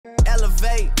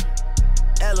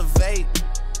elevate.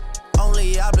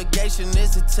 Only obligation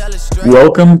is to tell it straight.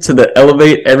 Welcome to the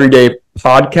Elevate Everyday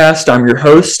podcast. I'm your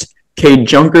host,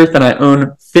 Jungkie, and I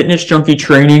own Fitness Jungkie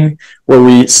Training, where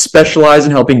we specialize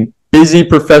in helping busy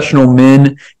professional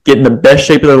men get in the best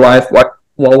shape of their life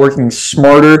while working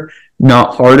smarter,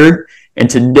 not harder. And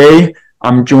today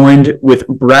I'm joined with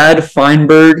Brad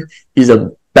Feinberg. He's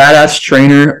a badass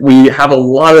trainer. We have a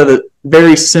lot of the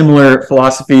very similar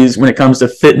philosophies when it comes to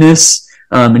fitness.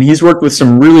 And he's worked with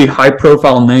some really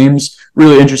high-profile names,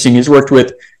 really interesting. He's worked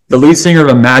with the lead singer of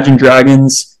Imagine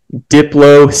Dragons,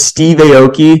 Diplo, Steve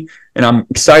Aoki, and I'm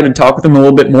excited to talk with him a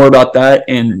little bit more about that.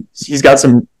 And he's got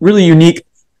some really unique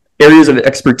areas of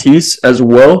expertise as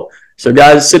well. So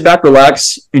guys, sit back,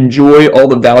 relax, enjoy all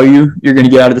the value you're going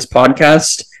to get out of this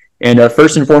podcast. And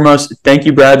first and foremost, thank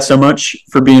you, Brad, so much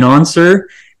for being on, sir.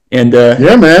 And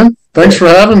yeah, man. Thanks for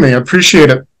having me. I appreciate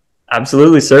it.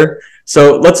 Absolutely, sir.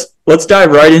 So let's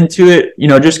dive right into it. You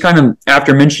know, just kind of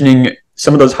after mentioning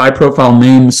some of those high-profile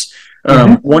names,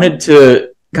 wanted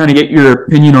to kind of get your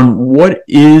opinion on what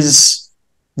is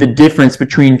the difference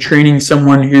between training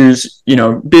someone who's, you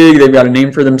know, big, they've got a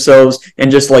name for themselves,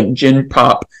 and just like gym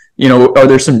pop. You know, are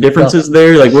there some differences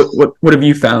there? Like, what have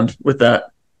you found with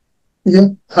that? Yeah,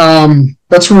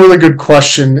 that's a really good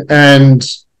question. And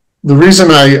the reason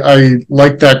I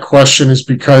like that question is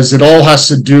because it all has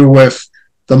to do with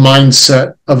the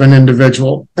mindset of an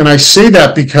individual. And I say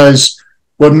that because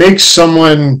what makes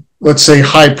someone, let's say,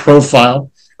 high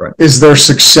profile, right, is their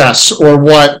success, or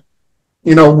what,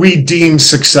 you know, we deem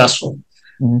successful.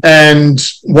 Mm-hmm. And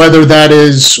whether that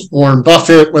is Warren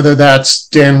Buffett, whether that's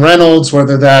Dan Reynolds,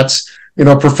 whether that's, you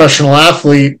know, a professional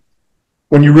athlete,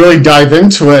 when you really dive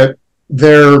into it,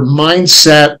 their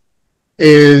mindset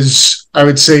is, I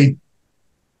would say,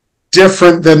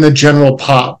 different than the general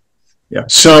pop. Yeah.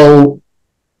 So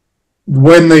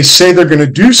when they say they're going to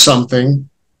do something,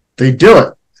 they do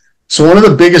it. So one of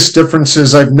the biggest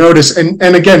differences I've noticed,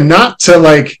 and again, not to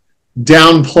like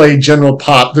downplay general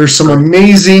pop, there's some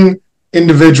amazing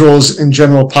individuals in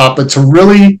general pop, but to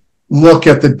really look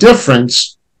at the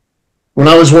difference, when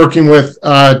I was working with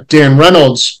Dan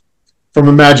Reynolds from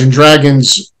Imagine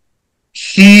Dragons,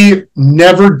 he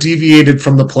never deviated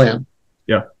from the plan.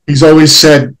 Yeah. He's always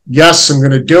said, yes, I'm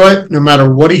going to do it, no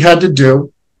matter what he had to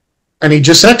do. And he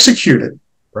just executed.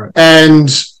 Right. And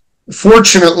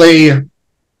fortunately,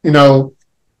 you know,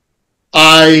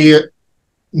 I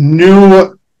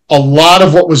knew a lot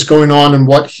of what was going on and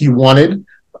what he wanted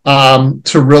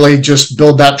to really just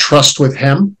build that trust with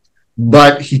him.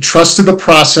 But he trusted the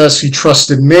process. He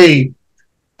trusted me.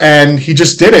 And he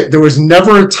just did it. There was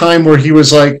never a time where he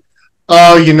was like,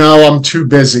 oh, you know, I'm too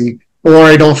busy, or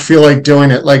I don't feel like doing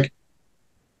it. Like,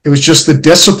 it was just the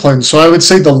discipline. So I would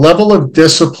say the level of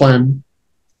discipline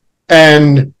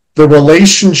and the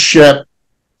relationship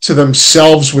to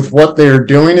themselves with what they are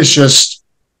doing is just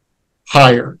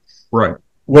higher. Right.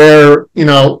 Where, you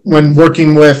know, when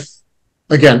working with,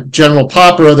 again, general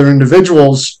pop or other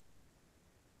individuals,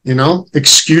 you know,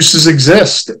 excuses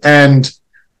exist. And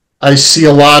I see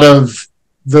a lot of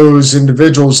those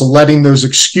individuals letting those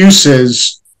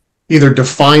excuses either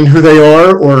define who they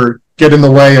are or get in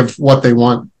the way of what they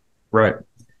want. Right.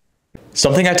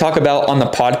 Something I talk about on the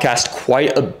podcast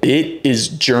quite a bit is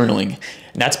journaling.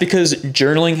 And that's because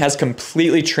journaling has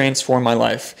completely transformed my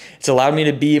life. It's allowed me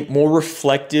to be more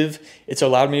reflective. It's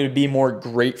allowed me to be more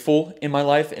grateful in my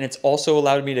life. And it's also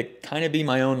allowed me to kind of be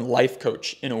my own life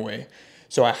coach in a way.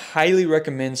 So I highly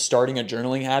recommend starting a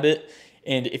journaling habit.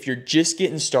 And if you're just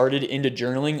getting started into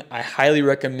journaling, I highly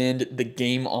recommend the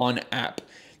GAIM ON app.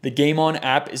 The GAIM ON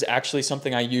app is actually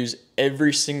something I use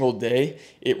every single day.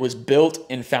 It was built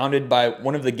and founded by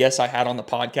one of the guests I had on the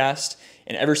podcast.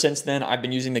 And ever since then, I've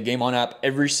been using the GAIM ON app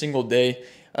every single day.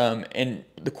 And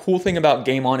the cool thing about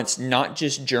GAIM ON, it's not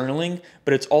just journaling,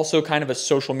 but it's also kind of a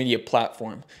social media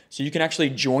platform. So you can actually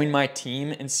join my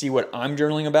team and see what I'm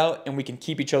journaling about, and we can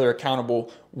keep each other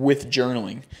accountable with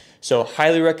journaling. So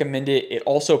highly recommend it. It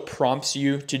also prompts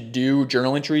you to do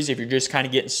journal entries if you're just kind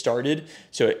of getting started.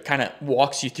 So it kind of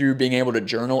walks you through being able to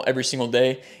journal every single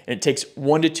day. And it takes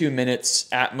 1 to 2 minutes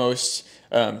at most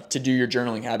to do your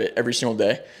journaling habit every single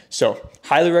day. So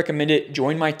highly recommend it.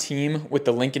 Join my team with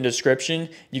the link in the description.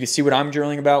 You can see what I'm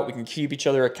journaling about. We can keep each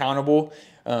other accountable.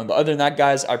 But other than that,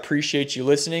 guys, I appreciate you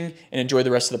listening and enjoy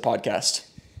the rest of the podcast.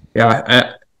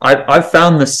 Yeah, I've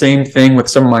found the same thing with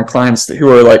some of my clients who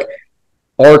are like,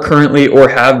 are currently or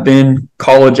have been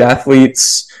college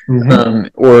athletes,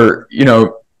 or, you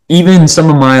know, even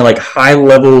some of my like high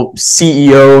level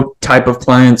CEO type of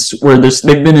clients where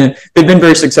they've been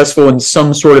very successful in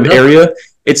some sort of area,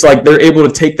 it's like they're able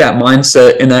to take that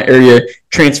mindset in that area,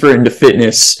 transfer it into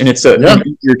fitness, and it's an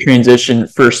easier transition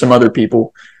for some other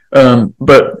people.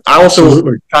 But I also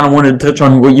kind of wanted to touch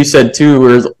on what you said too,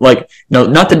 where like,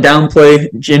 not to downplay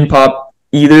gym pop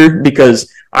either,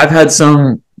 because I've had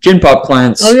some gym pop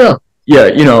clients, who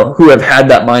have had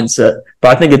that mindset.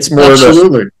 But I think it's more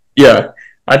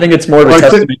I think it's more of a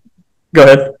testament. Go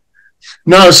ahead.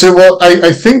 No, so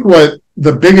I think what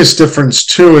the biggest difference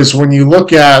too is when you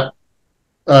look at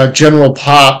general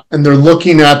pop and they're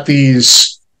looking at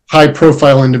these high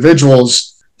profile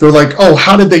individuals, they're like, oh,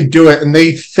 how did they do it? And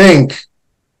they think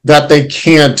that they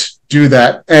can't do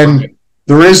that. And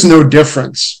there is no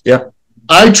difference. Yeah.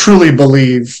 I truly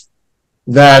believe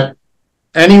that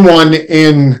anyone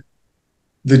in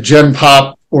the Gen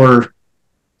Pop or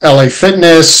LA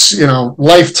Fitness,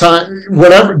 Lifetime,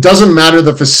 whatever, doesn't matter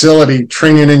the facility,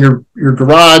 training in your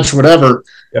garage, whatever.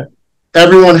 Yeah.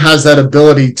 Everyone has that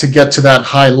ability to get to that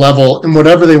high level in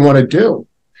whatever they want to do.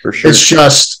 For sure. It's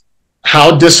just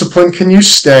how disciplined can you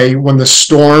stay when the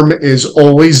storm is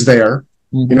always there?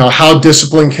 Mm-hmm. How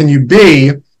disciplined can you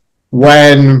be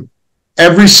when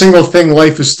every single thing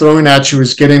life is throwing at you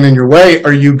is getting in your way?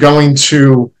 Are you going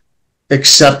to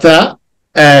accept that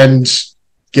and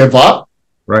give up?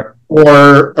 Right.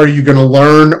 Or are you going to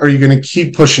learn? Are you going to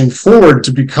keep pushing forward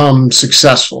to become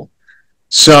successful?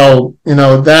 So, and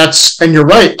you're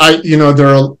right.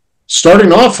 They're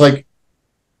starting off like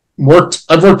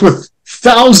I've worked with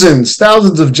thousands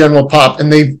of general pop,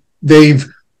 and they've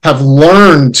have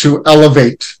learned to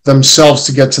elevate themselves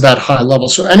to get to that high level.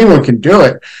 So anyone can do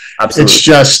it. Absolutely. It's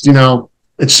just,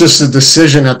 it's just a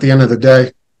decision at the end of the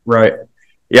day. Right.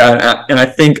 Yeah. And I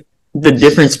think the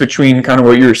difference between kind of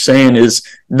what you're saying is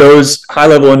those high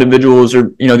level individuals,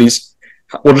 or, these,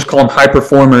 we'll just call them high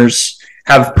performers,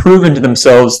 have proven to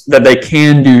themselves that they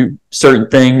can do certain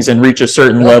things and reach a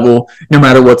certain level no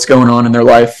matter what's going on in their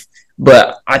life.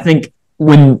 But I think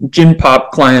when gym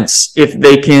pop clients, if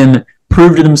they can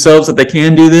prove to themselves that they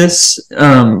can do this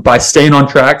by staying on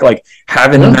track, like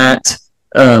having that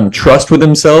trust with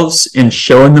themselves and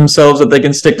showing themselves that they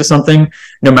can stick to something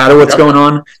no matter what's going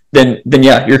on, then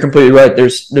yeah, you're completely right.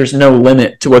 There's no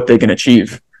limit to what they can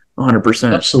achieve.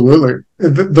 100%. Absolutely.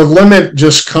 The limit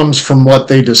just comes from what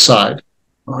they decide.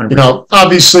 100%.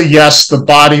 Obviously, yes, the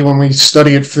body, when we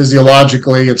study it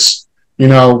physiologically, it's,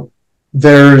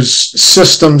 there's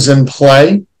systems in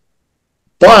play,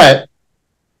 but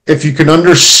if you can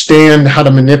understand how to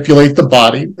manipulate the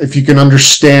body, if you can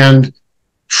understand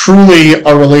truly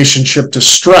our relationship to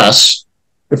stress,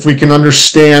 if we can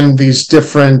understand these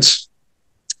different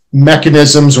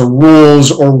mechanisms or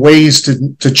rules or ways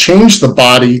to change the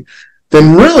body,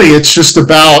 then really it's just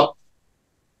about,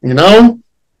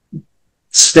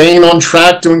 staying on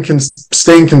track,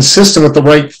 staying consistent with the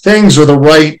right things or the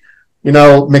right,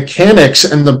 mechanics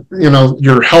and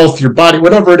your health, your body,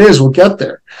 whatever it is, we'll get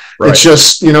there. Right. It's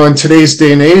just, in today's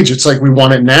day and age, it's like we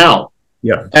want it now.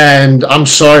 Yeah. And I'm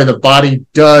sorry, the body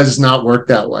does not work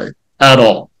that way at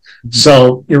all. Mm-hmm.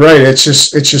 So you're right. It's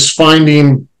just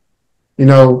finding,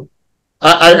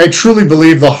 I truly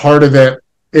believe the heart of it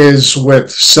is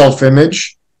with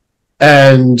self-image.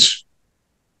 And,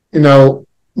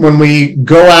 when we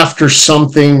go after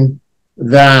something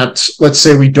that, let's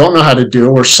say, we don't know how to do,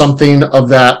 or something of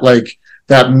that, like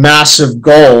that massive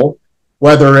goal,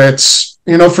 whether it's,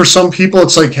 for some people,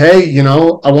 it's like, hey,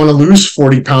 I want to lose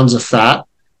 40 pounds of fat.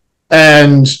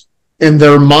 And in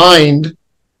their mind,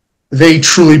 they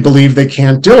truly believe they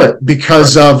can't do it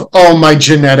because of, my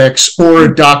genetics, or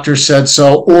a doctor said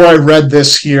so, or I read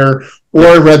this here, or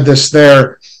I read this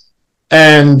there.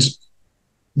 And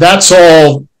that's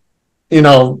all,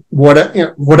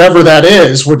 whatever that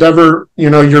is, whatever,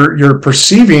 you're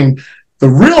perceiving. The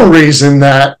real reason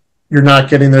that you're not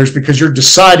getting there is because you're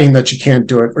deciding that you can't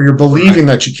do it, or you're believing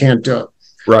that you can't do it.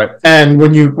 Right. And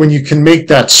when you can make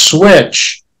that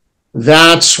switch,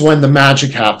 that's when the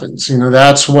magic happens.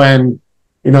 That's when,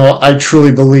 I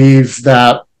truly believe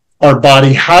that our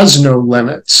body has no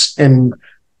limits in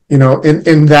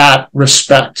that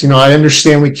respect. I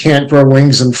understand we can't grow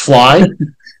wings and fly,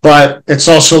 but it's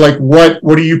also like, what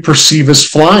do you perceive as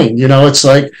flying? It's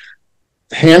like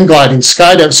hand gliding,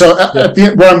 skydiving. So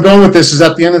where I'm going with this is,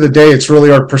 at the end of the day, it's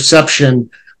really our perception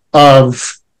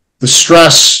of the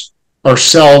stress,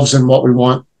 ourselves, and what we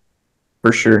want.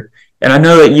 For sure. And I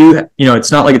know that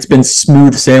it's not like it's been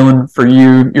smooth sailing for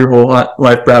you your whole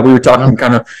life, Brad. We were talking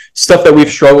kind of stuff that we've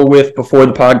struggled with before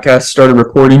the podcast started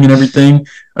recording and everything.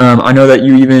 I know that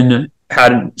you even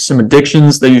had some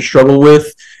addictions that you struggle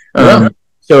with.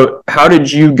 So how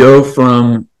did you go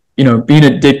from, being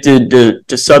addicted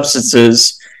to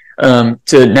substances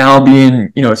to now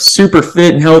being, super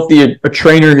fit and healthy, a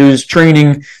trainer who's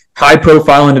training high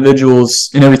profile individuals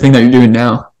in everything that you're doing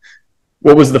now?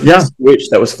 What was the switch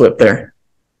that was flipped there?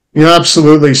 Yeah,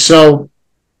 absolutely. So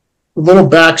a little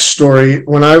backstory.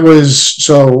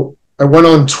 I went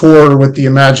on tour with the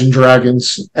Imagine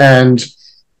Dragons, and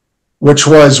which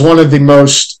was one of the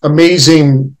most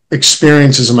amazing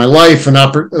experiences of my life,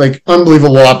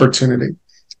 unbelievable opportunity.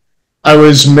 I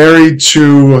was married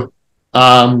to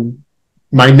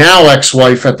my now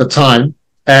ex-wife at the time,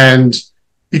 and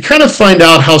you kind of find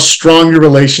out how strong your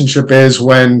relationship is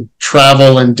when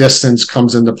travel and distance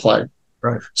comes into play.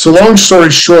 Right. So long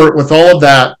story short, with all of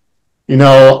that,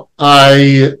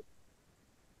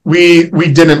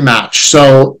 we didn't match.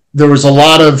 So there was a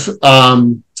lot of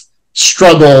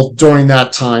struggle during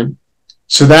that time.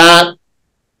 So that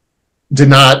did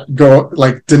not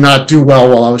do well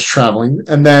while I was traveling.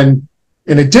 And then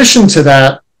in addition to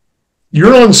that,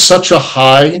 you're on such a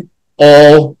high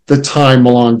all the time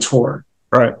while on tour.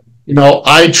 Right.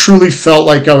 I truly felt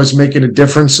like I was making a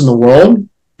difference in the world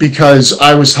because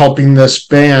I was helping this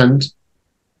band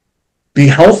be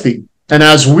healthy. And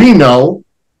as we know,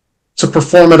 to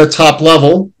perform at a top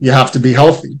level, you have to be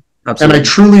healthy. Absolutely. And I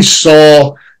truly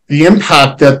saw the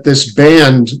impact that this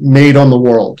band made on the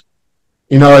world.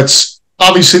 It's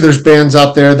obviously there's bands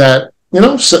out there that,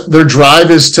 their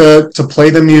drive is to play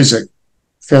the music.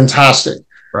 Fantastic.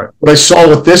 Right. What I saw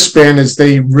with this band is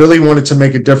they really wanted to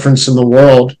make a difference in the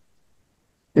world,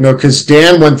 because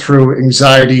Dan went through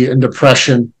anxiety and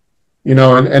depression,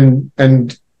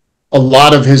 and a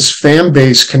lot of his fan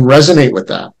base can resonate with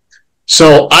that.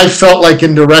 So I felt like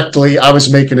indirectly I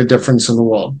was making a difference in the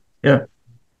world. Yeah.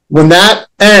 When that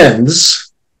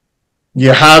ends,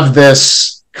 you have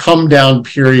this come down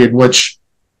period, which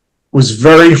was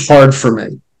very hard for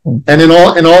me. And in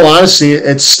all honesty,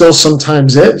 it still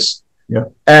sometimes is. Yeah.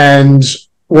 And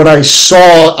what I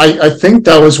saw, I think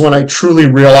that was when I truly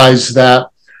realized that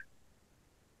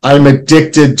I'm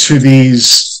addicted to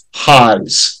these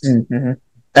highs. Mm-hmm.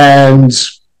 And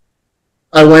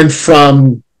I went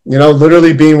from,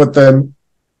 literally being with the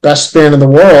best band in the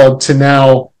world to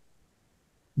now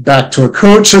back to a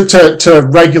coach to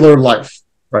regular life.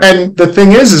 Right. And the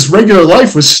thing is regular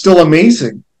life was still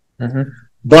amazing. Mm-hmm.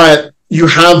 But you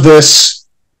have this,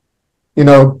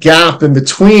 gap in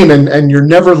between and you're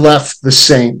never left the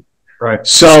same. Right.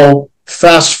 So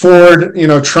fast forward,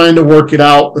 trying to work it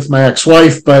out with my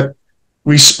ex-wife, but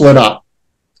we split up.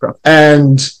 Okay.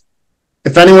 And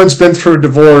if anyone's been through a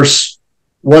divorce,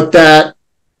 what that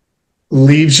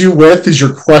leaves you with is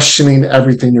you're questioning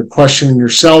everything. You're questioning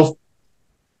yourself.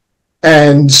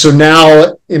 And so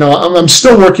now, I'm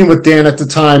still working with Dan at the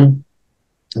time,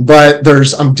 but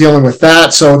I'm dealing with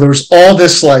that. So there's all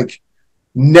this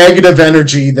negative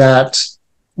energy that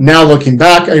now looking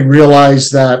back, I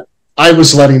realized that I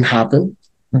was letting happen.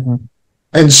 Mm-hmm.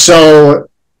 And so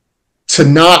to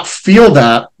not feel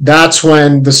that, that's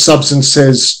when the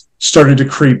substances started to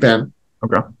creep in.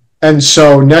 Okay. And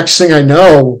so next thing I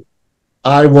know,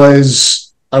 I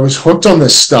was hooked on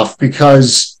this stuff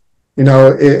because,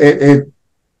 it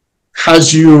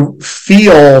has you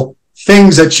feel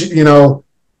things that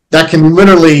that can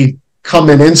literally come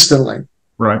in instantly.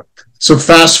 Right. So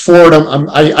fast forward,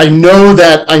 I know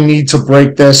that I need to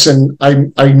break this, and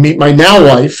I meet my now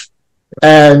wife,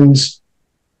 and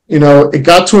it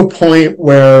got to a point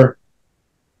where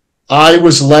I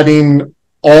was letting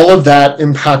all of that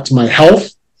impact my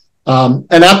health.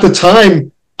 And at the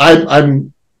time,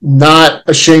 I'm not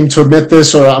ashamed to admit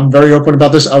this, or I'm very open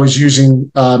about this. I was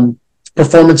using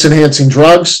performance enhancing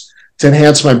drugs to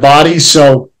enhance my body.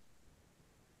 So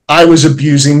I was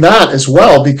abusing that as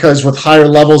well, because with higher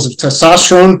levels of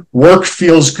testosterone, work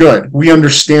feels good. We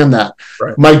understand that.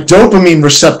 Right. My dopamine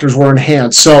receptors were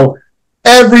enhanced. So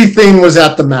everything was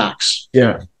at the max.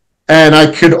 Yeah. And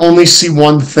I could only see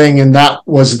one thing, and that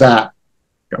was that.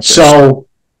 Gotcha. So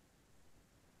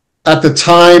at the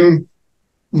time,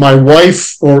 my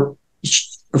wife, or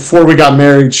before we got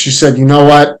married, she said, you know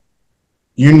what?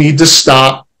 You need to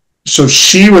stop. So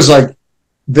she was like,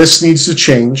 this needs to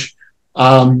change.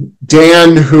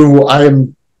 Dan, who I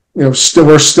am,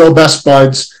 we're still best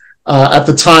buds. At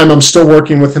the time, I'm still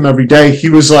working with him every day. He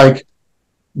was like,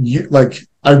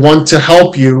 I want to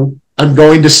help you. I'm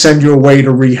going to send you away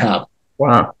to rehab.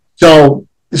 Wow. So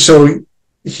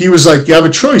he was like, you have a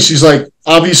choice. He's like,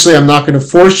 obviously I'm not going to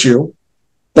force you,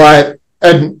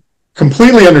 and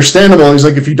completely understandable. He's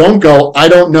like, if you don't go, I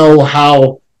don't know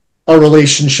how a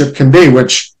relationship can be,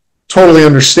 which totally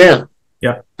understand.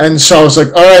 Yeah. And so I was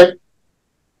like, all right,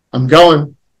 I'm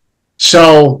going.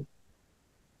 So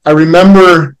I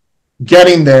remember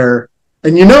getting there,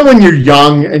 And you know, when you're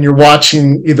young and you're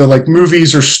watching either like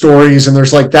movies or stories, and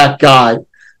there's like that guy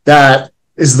that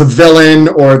is the villain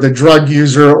or the drug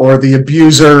user or the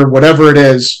abuser, whatever it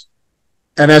is.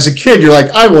 And as a kid, you're like,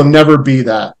 I will never be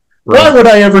that. Right. Why would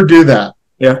I ever do that?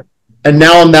 Yeah. And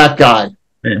now I'm that guy.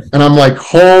 Man. And I'm like,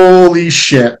 holy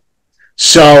shit.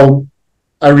 So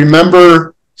I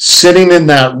remember sitting in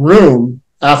that room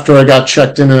after I got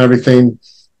checked in and everything.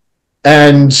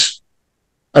 And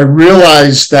I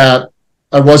realized that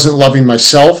I wasn't loving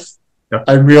myself. Yeah.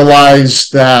 I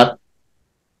realized that,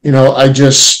 you know,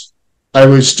 I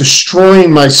was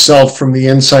destroying myself from the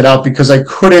inside out because I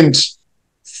couldn't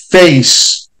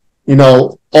face, you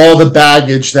know, all the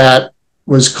baggage that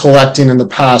was collecting in the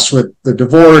past with the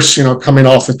divorce, you know, coming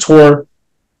off a tour.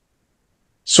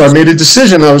 So I made a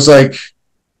decision. I was like,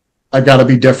 I got to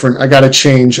be different. I got to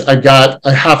change. I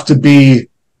can't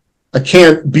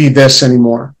be this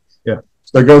anymore. Yeah.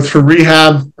 So I go through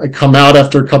rehab. I come out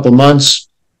after a couple of months,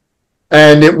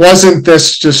 and it wasn't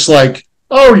this just like,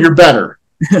 oh, you're better.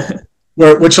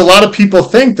 Which a lot of people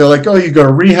think. They're like, oh, you go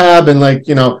to rehab and like,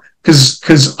 you know,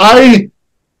 because I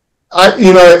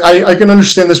can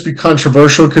understand this be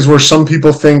controversial, because where some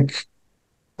people think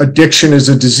addiction is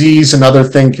a disease and other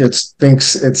thinks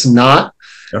it's not.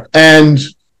 Yeah. And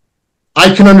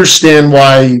I can understand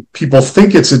why people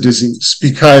think it's a disease,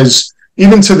 because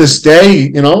even to this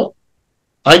day, you know,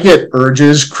 I get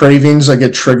urges, cravings, I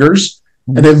get triggers,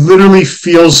 and it literally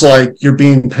feels like you're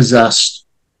being possessed.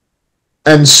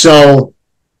 And so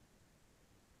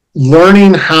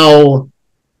learning how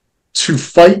to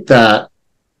fight that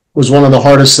was one of the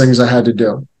hardest things I had to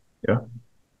do. Yeah.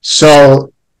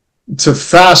 So to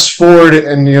fast forward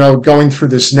and, you know, going through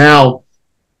this now,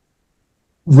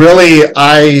 really,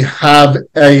 I'm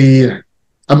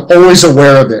always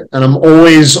aware of it, and I'm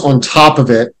always on top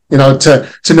of it. You know,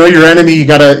 to know your enemy, you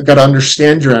gotta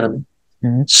understand your enemy.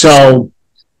 Mm-hmm. So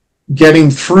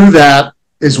getting through that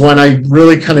is when I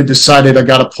really kind of decided I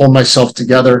got to pull myself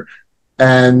together.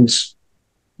 And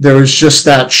there was just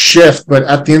that shift. But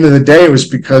at the end of the day, it was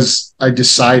because I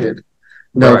decided,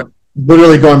 you know, right.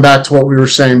 Literally going back to what we were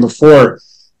saying before.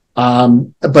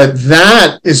 But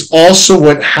that is also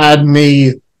what had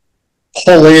me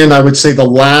pull in, I would say, the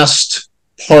last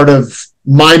part of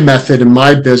my method in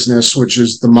my business, which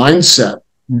is the mindset.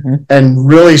 Mm-hmm. And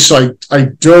really, so I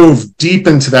dove deep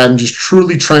into that and just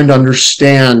truly trying to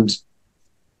understand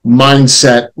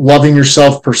mindset, loving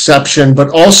yourself, perception, but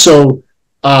also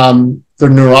the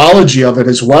neurology of it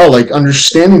as well, like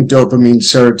understanding dopamine,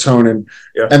 serotonin,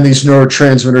 yeah. and these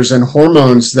neurotransmitters and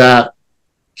hormones that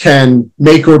can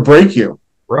make or break you.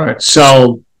 Right.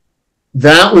 So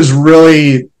that was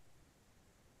really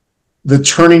the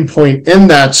turning point in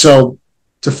that. So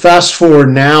to fast forward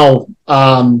now,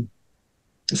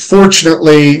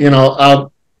 fortunately, you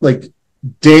know, like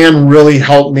Dan really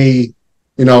helped me,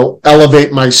 you know,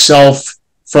 elevate myself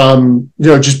from, you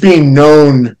know, just being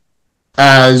known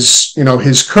as, you know,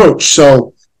 his coach.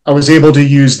 So I was able to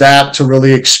use that to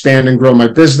really expand and grow my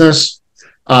business.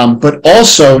 But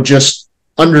also just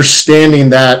understanding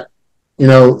that, you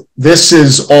know, this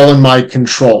is all in my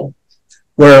control.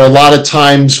 Where a lot of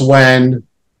times when,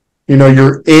 you know,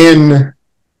 you're in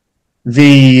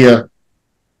the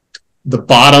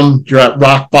bottom, you're at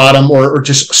rock bottom, or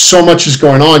just so much is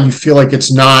going on, you feel like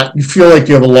you feel like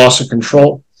you have a loss of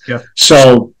control. Yeah.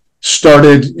 So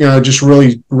started, you know, just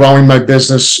really growing my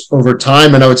business over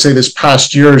time. And I would say this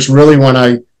past year is really when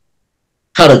I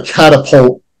had a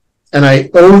catapult, and I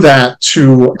owe that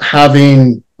to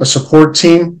having a support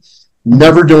team,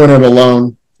 never doing it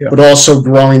alone, yeah. but also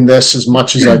growing this as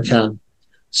much as I can.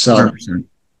 So 100%.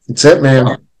 That's it,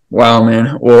 man. Wow,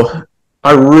 man. Well,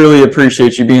 I really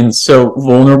appreciate you being so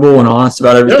vulnerable and honest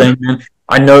about everything, yeah. man.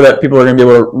 I know that people are going to be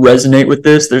able to resonate with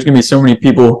this. There's going to be so many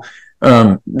people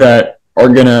that are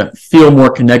going to feel more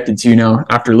connected to you now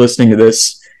after listening to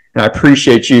this. And I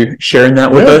appreciate you sharing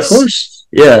that with us. Of course.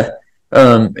 Yeah.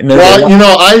 Well, you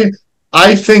know,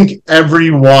 I think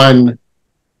everyone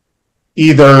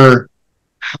either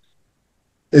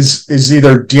is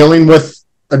either dealing with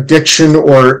addiction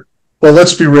or, well,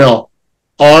 let's be real.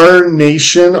 Our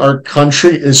nation, our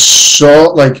country is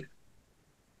so, like,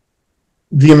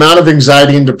 the amount of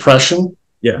anxiety and depression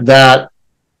that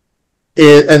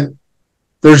and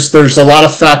there's a lot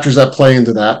of factors that play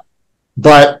into that.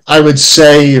 But I would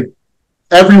say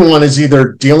everyone is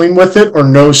either dealing with it or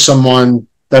knows someone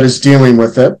that is dealing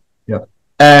with it. Yeah.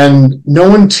 And no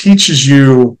one teaches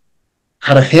you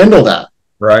how to handle that.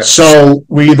 Right. So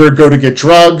we either go to get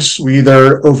drugs, we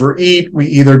either overeat, we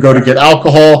either go to get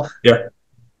alcohol. Yeah.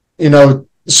 You know,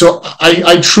 so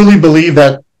I truly believe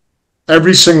that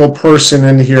every single person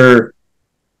in here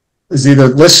is either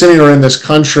listening or in this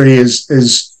country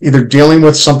is either dealing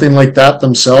with something like that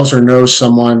themselves or knows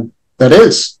someone that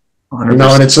is. 100%. You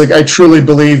know, and it's like, I truly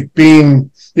believe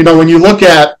being, you know, when you look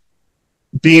at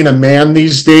being a man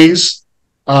these days,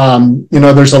 you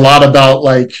know, there's a lot about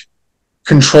like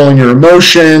controlling your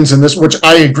emotions and this, which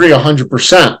I agree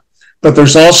 100%, but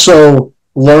there's also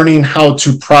learning how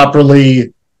to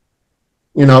properly,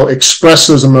 you know, express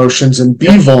those emotions and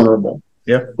be vulnerable.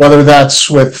 Yeah. Whether that's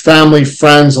with family,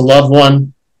 friends, a loved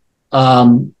one,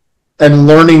 and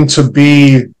learning to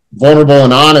be vulnerable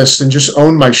and honest and just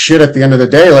own my shit at the end of the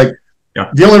day. Like,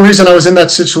 the only reason I was in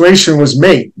that situation was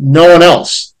me, no one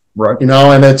else. Right. You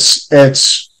know, and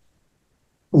it's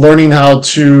learning how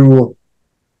to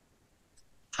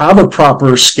have a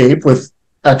proper escape with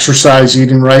exercise,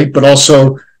 eating right, but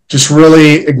also just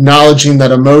really acknowledging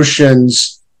that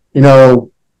emotions, you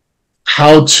know,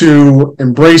 how to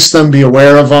embrace them, be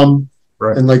aware of them,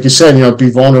 right. And like you said, you know, be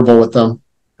vulnerable with them.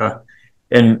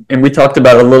 And we talked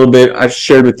about it a little bit. I've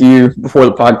shared with you before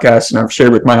the podcast, and I've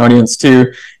shared with my audience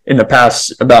too in the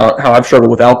past about how I've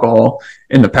struggled with alcohol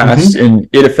in the past, and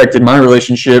it affected my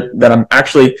relationship that I'm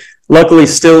actually luckily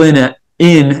still in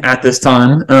at this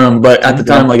time. But at the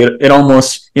time, like it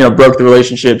almost, you know, broke the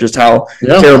relationship, just how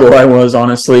terrible I was,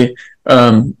 honestly.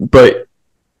 But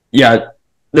yeah,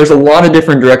 there's a lot of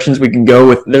different directions we can go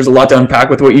with. There's a lot to unpack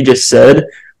with what you just said.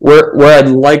 Where I'd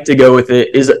like to go with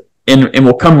it is, and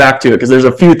we'll come back to it because there's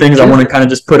a few things I want to kind of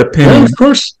just put a pin in. Of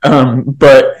course.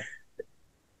 But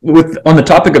on the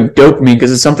topic of dopamine,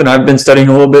 because it's something I've been studying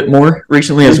a little bit more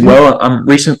recently as well.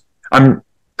 I'm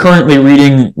currently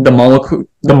reading the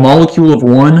Molecule of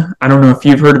One. I don't know if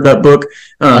you've heard of that book.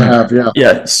 I have, yeah.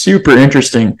 Yeah, super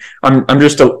interesting. I'm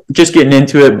just getting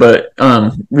into it, but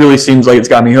really seems like it's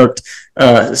got me hooked.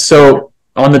 So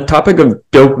on the topic of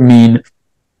dopamine,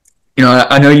 you know,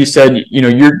 I know you said, you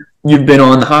know, you've been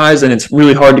on the highs and it's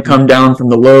really hard to come down from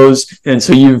the lows, and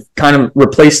so you've kind of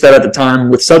replaced that at the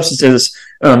time with substances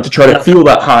to try to feel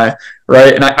that high,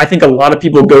 right? And I think a lot of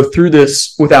people go through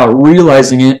this without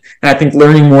realizing it, and I think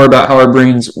learning more about how our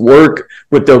brains work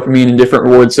with dopamine and different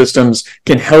reward systems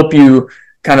can help you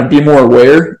kind of be more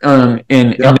aware and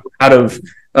how to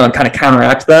kind of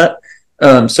counteract that.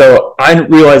 So I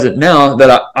realize it now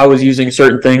that I was using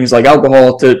certain things like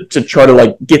alcohol to try to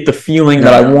like get the feeling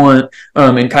that I want,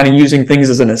 and kind of using things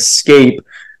as an escape.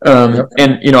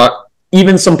 And, you know,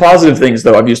 even some positive things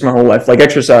though I've used my whole life, like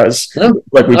exercise,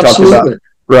 like we talked about,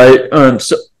 right?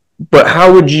 But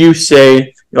how would you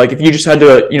say, like, if you just had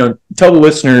to, you know, tell the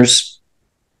listeners,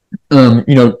 you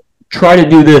know, try to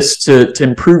do this to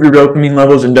improve your dopamine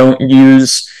levels and don't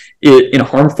use it in a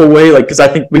harmful way, like, because I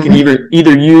think we can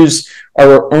either use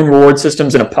our own reward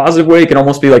systems in a positive way. It can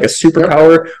almost be like a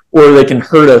superpower, or they can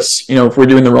hurt us, you know, if we're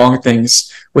doing the wrong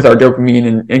things with our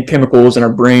dopamine and chemicals in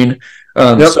our brain.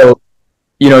 So,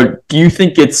 you know, do you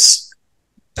think it's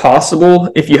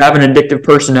possible, if you have an addictive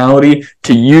personality,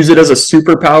 to use it as a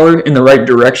superpower in the right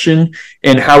direction?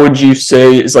 And how would you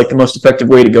say is like the most effective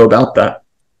way to go about that?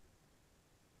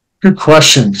 Good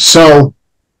question. So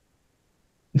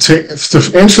to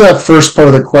answer that first part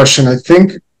of the question, I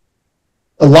think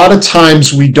a lot of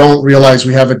times we don't realize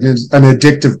we have an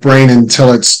addictive brain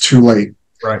until it's too late.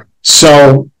 Right.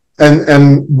 So,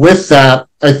 and with that,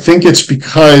 I think it's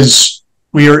because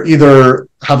we are either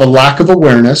have a lack of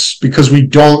awareness because we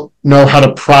don't know how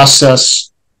to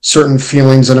process certain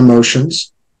feelings and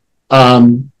emotions.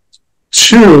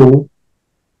 Two,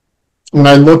 when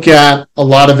I look at a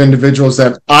lot of individuals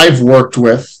that I've worked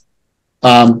with,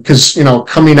 because, you know,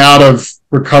 coming out of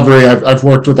recovery, I've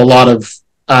worked with a lot of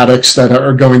addicts that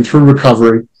are going through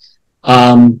recovery.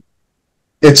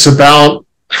 It's about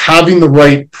having the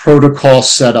right protocol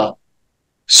set up.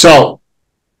 So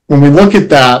when we look at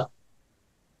that,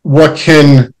 what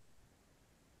can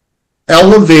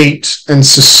elevate and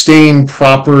sustain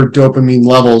proper dopamine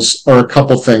levels are a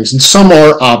couple things, and some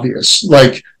are obvious,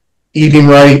 like eating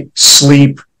right,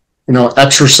 sleep, you know,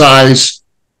 exercise.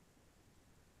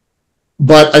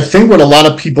 But I think what a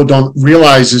lot of people don't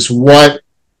realize is what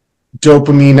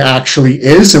dopamine actually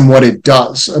is and what it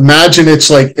does. Imagine it's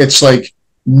like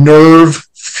nerve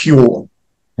fuel.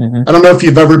 I don't know if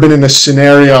you've ever been in a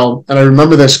scenario, and I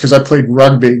remember this because I played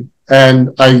rugby, and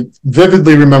I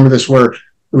vividly remember this, where it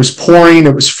was pouring,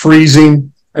 it was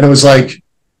freezing, and it was like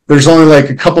there's only like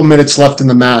a couple minutes left in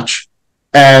the match.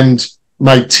 And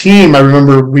my team, I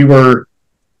remember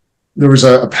there was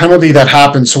a penalty that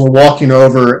happened, so we're walking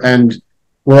over and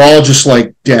we're all just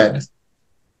like dead.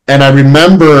 And I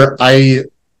remember I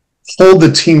pulled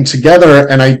the team together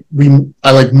and I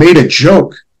like made a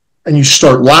joke, and you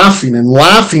start laughing, and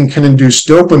laughing can induce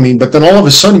dopamine, but then all of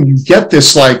a sudden you get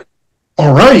this like,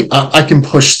 all right, I can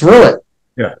push through it.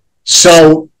 Yeah.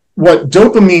 So what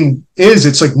dopamine is,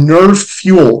 it's like nerve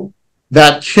fuel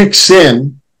that kicks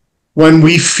in when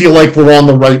we feel like we're on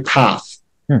the right path.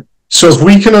 So if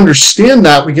we can understand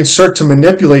that, we can start to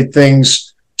manipulate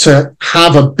things to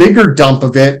have a bigger dump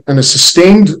of it and a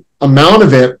sustained amount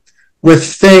of it with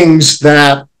things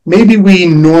that maybe we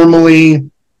normally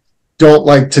don't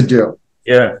like to do.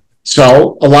 Yeah.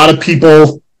 So a lot of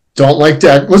people don't like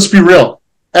to, let's be real,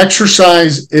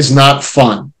 exercise is not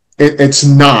fun. It's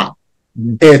not.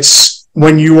 It's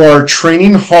when you are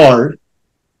training hard,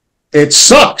 it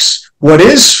sucks. What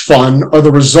is fun are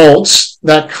the results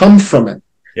that come from it.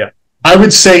 I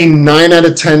would say 9 out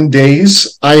of 10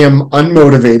 days, I am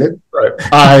unmotivated. Right.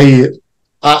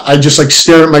 I just like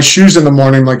stare at my shoes in the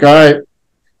morning. Like, all right,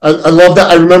 I love that.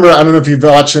 I remember, I don't know if you've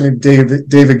watched any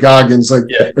David Goggins. Like,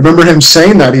 yeah. I remember him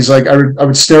saying that. He's like, I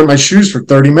would stare at my shoes for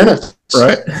 30 minutes.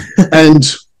 Right. And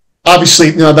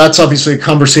obviously, that's obviously a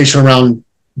conversation around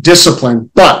discipline.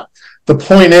 But the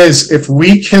point is, if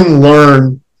we can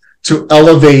learn to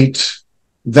elevate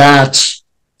that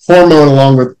hormone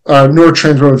along with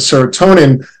neurotransmitter with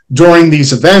serotonin during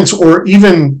these events, or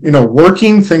even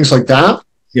working things like that,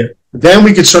 then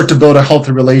we could start to build a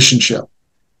healthy relationship.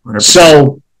 100%.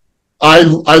 So I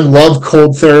love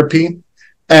cold therapy,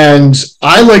 and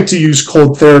I like to use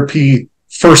cold therapy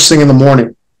first thing in the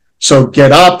morning. So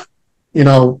get up,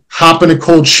 hop in a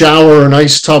cold shower or an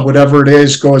ice tub, whatever it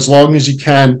is, go as long as you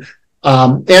can.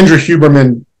 Andrew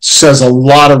Huberman says a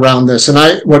lot around this.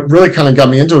 And what really kind of got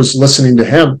me into it was listening to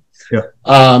him.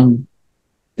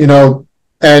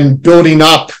 And building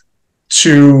up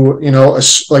to,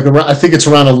 I think it's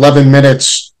around 11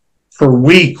 minutes per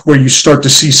week where you start to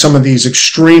see some of these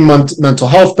extreme mental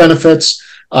health benefits,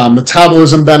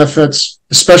 metabolism benefits,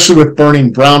 especially with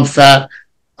burning brown fat.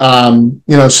 So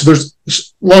there's,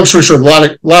 long story short,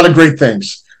 a lot of great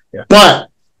things. Yeah. But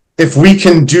if we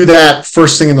can do that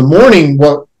first thing in the morning,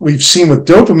 what we've seen with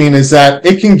dopamine is that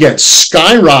it can get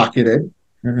skyrocketed.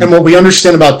 Mm-hmm. And what we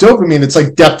understand about dopamine, it's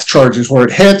like depth charges where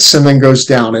it hits and then goes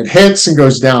down. It hits and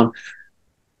goes down.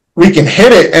 We can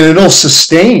hit it and it'll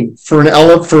sustain for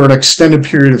an extended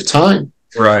period of time.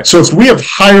 Right. So if we have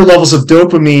higher levels of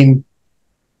dopamine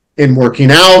in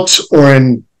working out or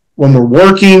when we're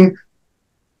working,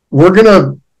 we're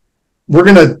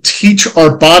gonna teach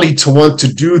our body to want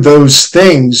to do those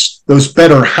things, those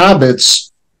better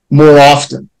habits, more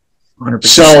often. 100%.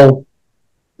 So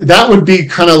that would be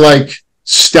kind of like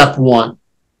step one,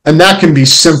 and that can be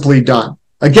simply done.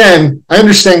 Again, I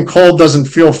understand cold doesn't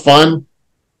feel fun.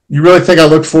 You really think I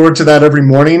look forward to that every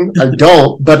morning? I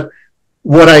don't. But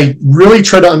what I really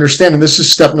try to understand, and this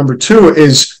is step number 2,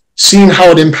 is seeing how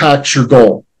it impacts your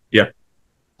goal. Yeah.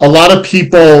 A lot of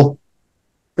people,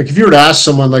 like if you were to ask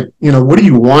someone, like, what do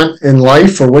you want in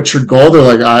life or what's your goal? They're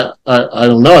like, I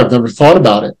don't know. I've never thought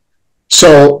about it.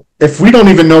 So if we don't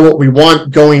even know what we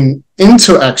want going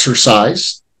into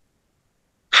exercise,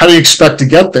 how do you expect to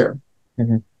get there?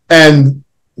 Mm-hmm. And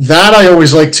that I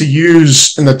always like to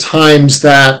use in the times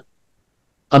that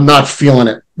I'm not feeling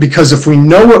it. Because if we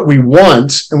know what we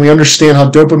want and we understand how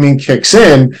dopamine kicks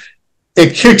in,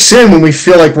 it kicks in when we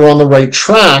feel like we're on the right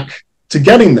track to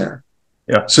getting there.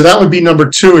 Yeah. So that would be number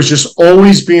 2, is just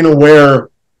always being aware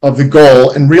of the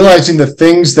goal and realizing the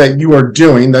things that you are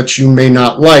doing that you may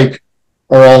not like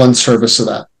are all in service of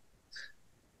that.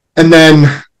 And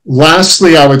then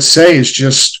lastly, I would say is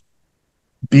just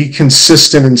be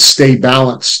consistent and stay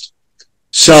balanced.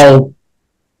 So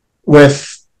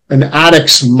with an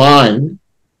addict's mind,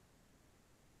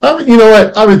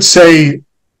 I would say,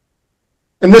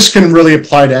 and this can really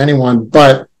apply to anyone,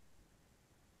 but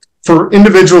for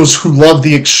individuals who love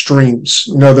the extremes,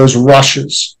 those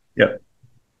rushes. Yeah.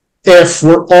 If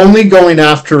we're only going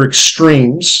after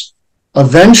extremes,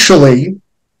 eventually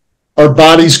our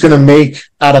body's going to make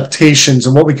adaptations.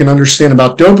 And what we can understand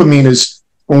about dopamine is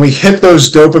when we hit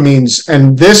those dopamines,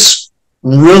 and this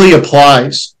really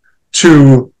applies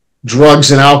to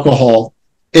drugs and alcohol,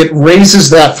 it raises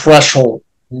that threshold.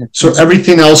 Mm-hmm. So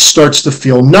everything else starts to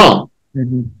feel numb.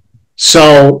 Mm-hmm.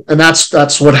 So, and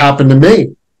that's what happened to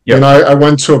me. Yep. I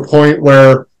went to a point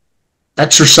where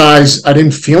exercise, I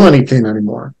didn't feel anything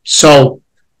anymore. So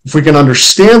if we can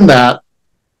understand that,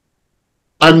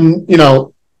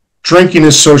 drinking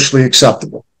is socially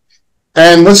acceptable.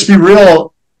 And let's be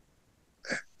real,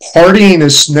 partying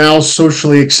is now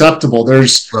socially acceptable.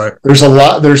 There's a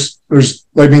lot,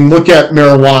 look at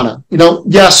marijuana.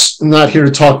 Yes, I'm not here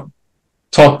to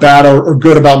talk bad or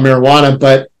good about marijuana,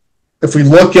 but if we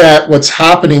look at what's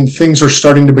happening, things are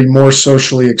starting to be more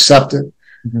socially accepted.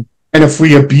 Mm-hmm. And if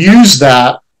we abuse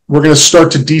that, we're going to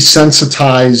start to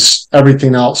desensitize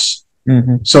everything else.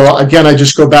 So again, I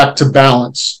just go back to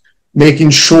balance, making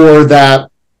sure that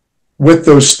with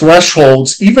those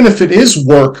thresholds, even if it is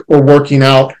work or working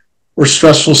out or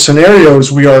stressful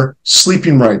scenarios, we are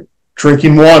sleeping right,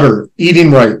 drinking water,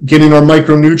 eating right, getting our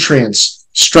micronutrients,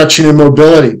 stretching and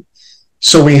mobility.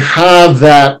 So we have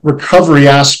that recovery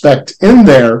aspect in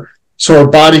there so our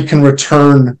body can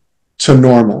return to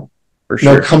normal. For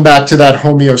sure. Come back to that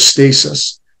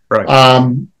homeostasis. Right.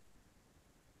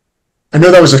 I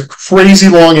know that was a crazy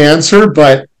long answer,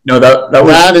 but no,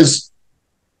 that is,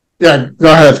 yeah,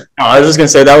 go ahead. I was just going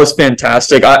to say that was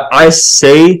fantastic. I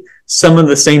say some of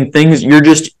the same things.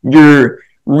 You're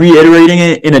reiterating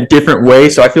it in a different way.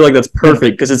 So I feel like that's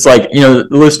perfect because it's like, the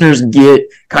listeners get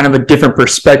kind of a different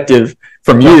perspective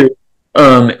from you.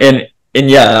 And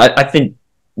yeah, I think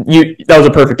that was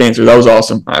a perfect answer. That was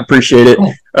awesome. I appreciate it.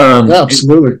 Yeah,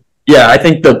 absolutely. Yeah, I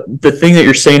think the thing that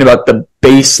you're saying about the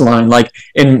baseline, like,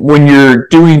 and when you're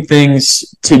doing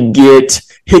things to get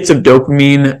hits of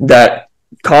dopamine that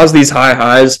cause these high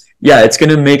highs, yeah, it's going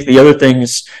to make the other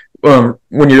things,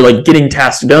 when you're like getting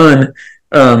tasks done,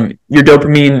 your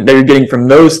dopamine that you're getting from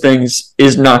those things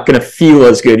is not going to feel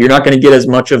as good. You're not going to get as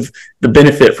much of the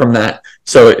benefit from that.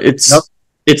 So it's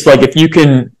like if you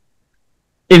can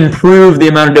improve the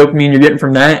amount of dopamine you're getting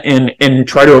from that and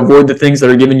try to avoid the things that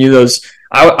are giving you those,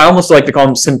 I almost like to call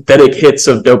them synthetic hits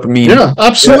of dopamine. Yeah,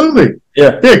 absolutely.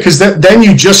 Yeah, because then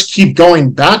you just keep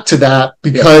going back to that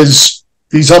because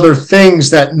these other things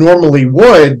that normally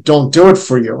would don't do it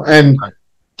for you. And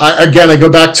I go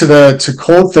back to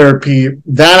cold therapy.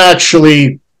 That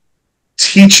actually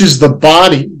teaches the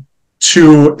body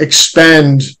to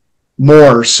expend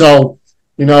more. So,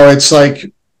 it's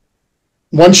like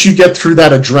once you get through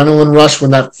that adrenaline rush,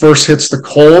 when that first hits the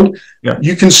cold,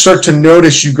 you can start to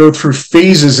notice you go through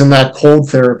phases in that cold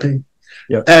therapy.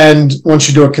 Yeah. And once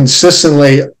you do it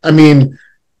consistently,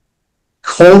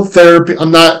 cold therapy,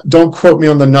 don't quote me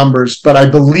on the numbers, but I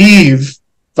believe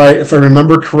if I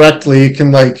remember correctly, it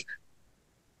can like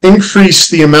increase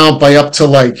the amount by up to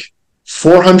like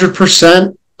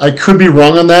 400%. I could be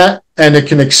wrong on that. And it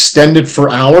can extend it for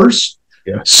hours.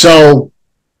 Yeah. So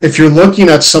if you're looking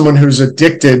at someone who's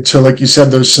addicted to, like you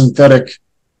said, those synthetic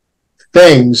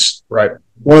things, right,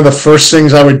 one of the first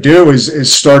things I would do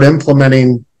is start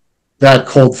implementing that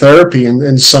cold therapy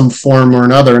in some form or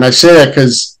another. And I say that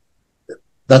because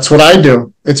that's what I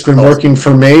do. It's been working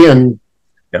for me, and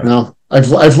I've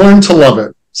learned to love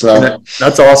it. So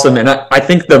that's awesome. And I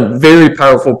think the very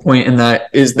powerful point in that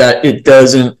is that it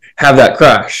doesn't have that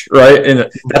crash, right?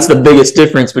 And that's the biggest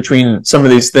difference between some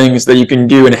of these things that you can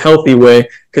do in a healthy way,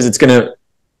 because it's going to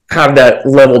have that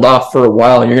leveled off for a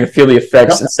while and you're going to feel the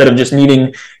effects instead of just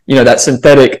needing, that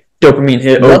synthetic dopamine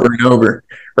hit over and over,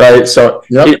 right? So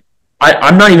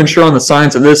I'm not even sure on the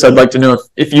science of this. I'd like to know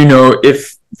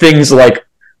if things like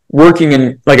working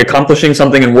and like accomplishing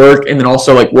something in work and then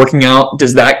also like working out,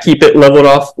 does that keep it leveled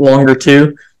off longer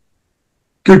too?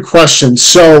 Good question.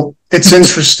 So it's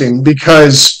interesting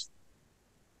because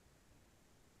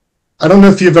I don't know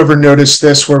if you've ever noticed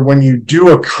this, where when you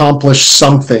do accomplish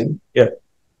something,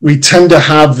 we tend to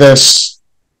have this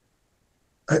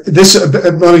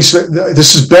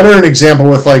is better an example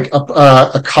with like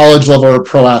a college level or a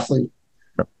pro athlete,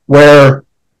 where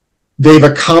they've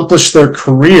accomplished their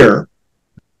career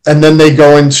and then they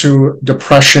go into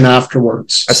depression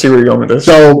afterwards. I see where you're going with this.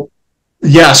 So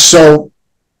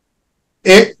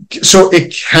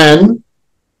it can,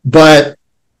 but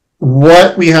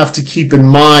what we have to keep in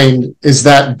mind is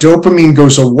that dopamine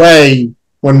goes away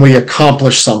when we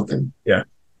accomplish something. Yeah.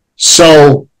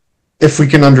 So if we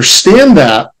can understand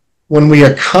that when we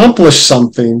accomplish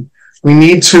something, we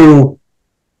need to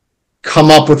come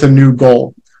up with a new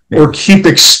goal or keep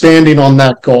expanding on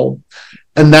that goal.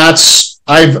 And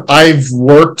I've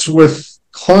worked with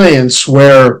clients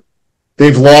where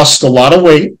they've lost a lot of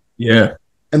weight. Yeah.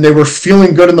 And they were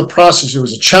feeling good in the process. It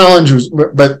was a challenge,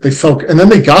 but they felt, and then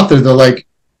they got there, they're like,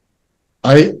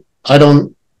 I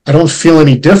don't feel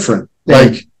any different.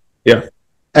 Like,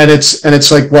 and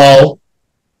it's like, well,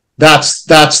 that's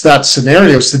that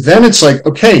scenario. So then it's like,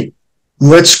 okay,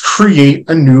 let's create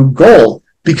a new goal.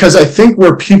 Because I think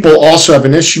where people also have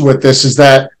an issue with this is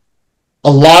that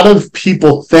a lot of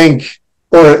people think,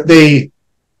 or they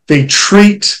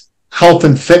treat health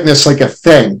and fitness like a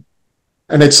thing.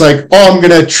 And it's like, oh, I'm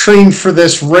going to train for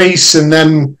this race and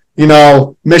then,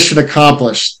 mission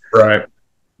accomplished. Right.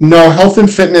 No, health and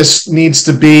fitness needs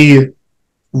to be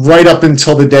right up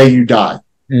until the day you die.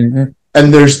 Mm-hmm.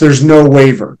 And there's no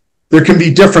waiver. There can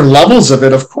be different levels of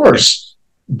it, of course.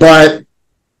 But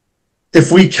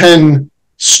if we can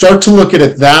start to look at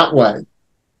it that way,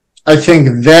 I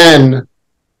think then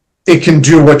it can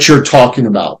do what you're talking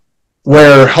about,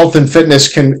 where health and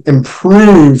fitness can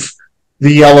improve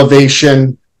the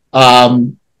elevation,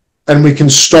 and we can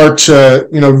start to,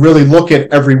 really look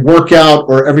at every workout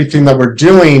or everything that we're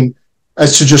doing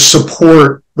as to just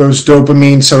support those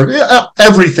dopamines or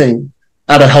everything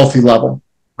at a healthy level.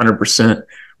 100%.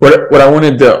 What I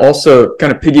wanted to also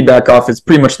kind of piggyback off is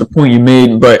pretty much the point you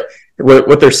made, but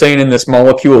what they're saying in this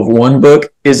Molecule of One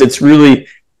book is it's really,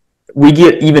 we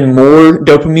get even more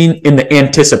dopamine in the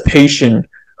anticipation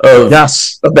of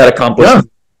that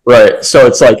accomplishment. Yeah. Right. So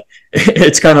it's like,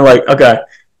 it's kind of like, okay,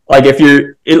 like if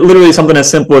it literally something as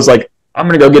simple as like, I'm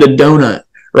going to go get a donut,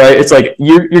 right? It's like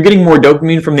you're getting more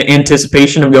dopamine from the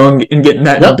anticipation of going and getting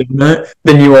that donut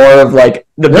than you are of like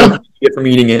the dopamine you get from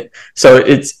eating it. So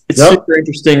it's super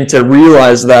interesting to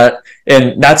realize that.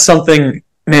 And that's something,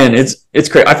 man, it's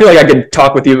great. I feel like I could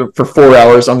talk with you for 4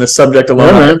 hours on this subject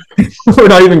alone. Yeah, we're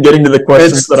not even getting to the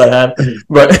questions that I have,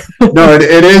 but no,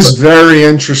 it is very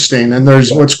interesting. And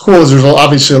what's cool is there's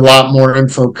obviously a lot more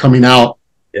info coming out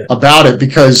about it,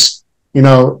 because,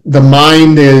 the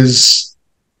mind there's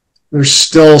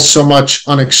still so much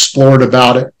unexplored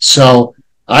about it. So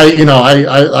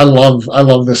I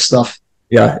love this stuff.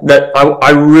 Yeah, that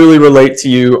I really relate to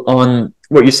you on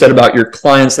what you said about your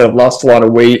clients that have lost a lot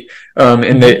of weight,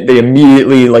 and they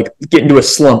immediately like get into a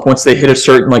slump once they hit a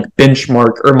certain like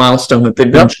benchmark or milestone that they've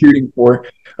been shooting for.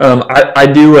 I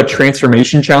do a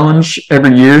transformation challenge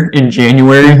every year in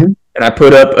January, and I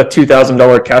put up a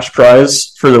 $2,000 cash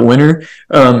prize for the winner.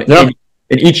 And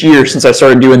each year since I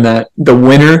started doing that, the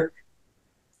winner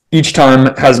each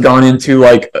time has gone into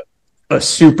like a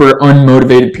super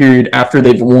unmotivated period after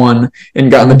they've won and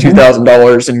gotten the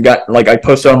 $2,000 and got, like, I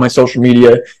posted on my social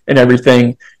media and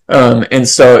everything. And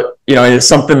so, it's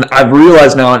something I've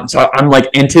realized now. And so I'm like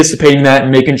anticipating that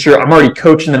and making sure I'm already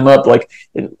coaching them up. Like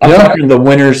I'm talking to the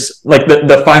winners, like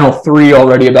the final 3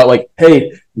 already about like,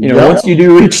 hey, once you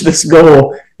do reach this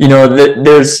goal, that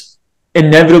there's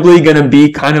inevitably going to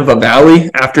be kind of a valley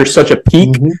after such a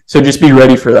peak. So just be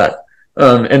ready for that.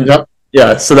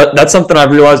 Yeah, so that's something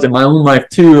I've realized in my own life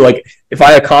too. Like if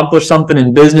I accomplish something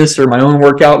in business or my own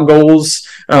workout goals,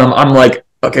 I'm like,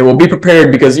 okay, well, be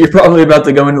prepared because you're probably about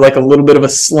to go into like a little bit of a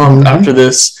slump after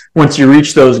this once you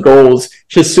reach those goals. It's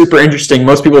just super interesting.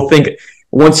 Most people think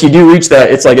once you do reach that,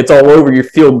 it's like it's all over. You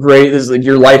feel great. This is like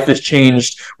your life has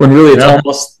changed, when really it's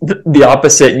almost the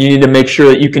opposite. And you need to make sure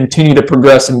that you continue to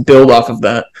progress and build off of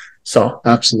that. So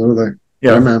absolutely,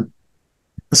 man,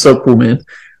 so cool, man.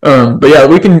 But yeah,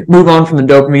 we can move on from the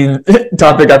dopamine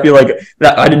topic. I feel like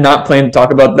that I did not plan to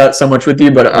talk about that so much with you,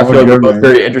 but I feel like we're both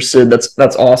very interested.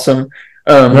 That's awesome.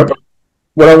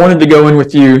 What I wanted to go in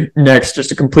with you next,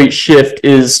 just a complete shift,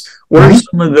 is what are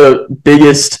some of the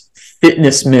biggest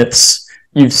fitness myths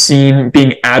you've seen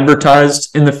being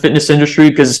advertised in the fitness industry?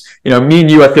 Because, me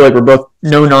and you, I feel like we're both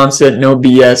no nonsense, no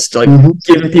BS, like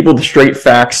giving people the straight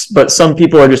facts, but some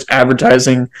people are just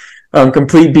advertising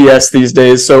complete BS these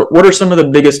days. So what are some of the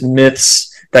biggest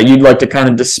myths that you'd like to kind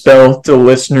of dispel to the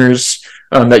listeners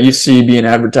that you see being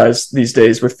advertised these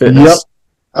days with fitness?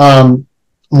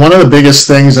 One of the biggest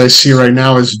things I see right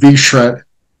now is V-Shred,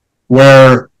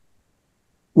 where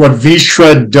what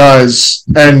V-Shred does,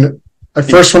 and I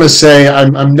first want to say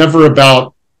I'm never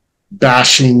about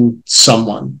bashing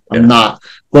someone. I'm not.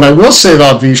 What I will say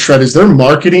about V-Shred is their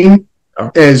marketing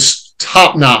is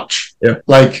top notch.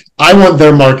 Like I want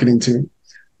their marketing team.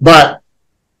 But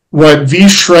what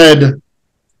V-Shred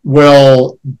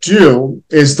will do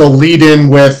is they'll lead in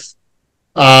with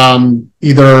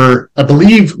either, I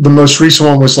believe the most recent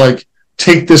one was like,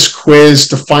 take this quiz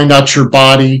to find out your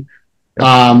body,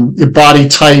 your body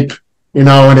type,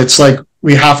 and it's like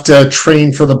we have to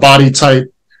train for the body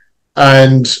type.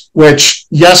 And which,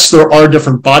 yes, there are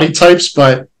different body types,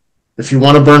 but if you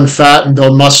want to burn fat and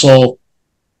build muscle,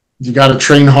 you got to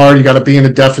train hard. You got to be in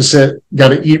a deficit. You got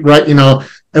to eat right,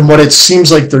 And what it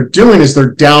seems like they're doing is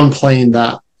they're downplaying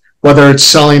that, whether it's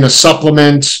selling a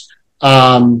supplement,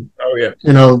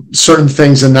 certain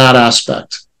things in that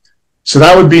aspect. So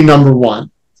that would be number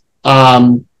one.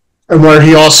 And where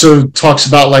he also talks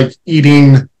about like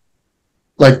eating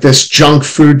like this junk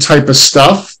food type of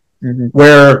stuff,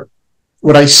 where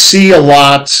what I see a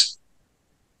lot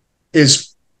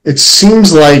is it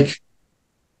seems like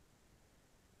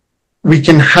we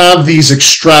can have these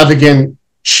extravagant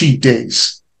cheat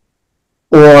days,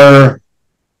 or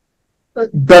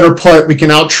better put, we can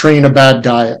out-train a bad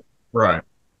diet. Right.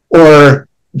 Or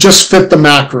just fit the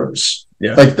macros.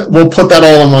 Yeah. Like we'll put that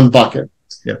all in one bucket.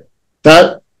 Yeah.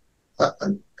 That,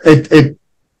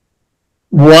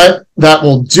 what that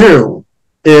will do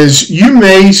is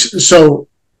so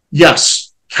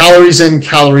yes, calories in,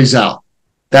 calories out.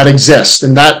 that exist.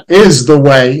 And that is the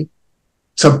way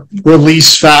to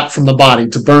release fat from the body,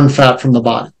 to burn fat from the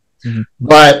body. Mm-hmm.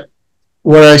 But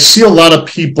what I see a lot of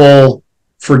people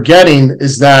forgetting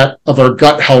is that of our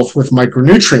gut health with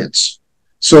micronutrients.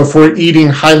 So if we're eating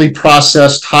highly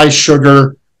processed, high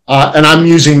sugar, and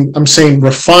I'm saying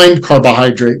refined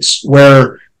carbohydrates,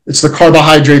 where it's the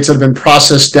carbohydrates that have been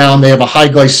processed down, they have a high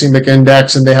glycemic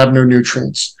index, and they have no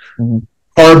nutrients. Mm-hmm.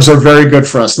 Carbs are very good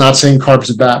for us, not saying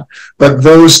carbs are bad, but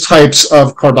those types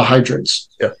of carbohydrates.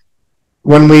 Yeah.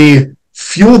 When we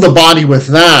fuel the body with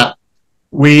that,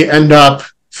 we end up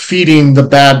feeding the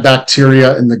bad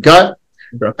bacteria in the gut.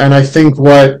 Okay. And I think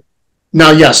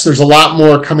now, yes, there's a lot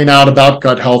more coming out about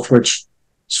gut health, which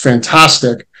is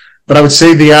fantastic, but I would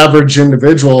say the average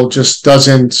individual just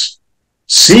doesn't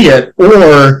see it,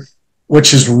 or,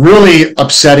 which is really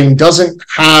upsetting, doesn't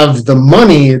have the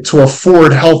money to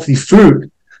afford healthy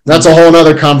food. That's a whole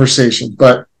other conversation,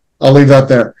 but I'll leave that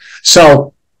there.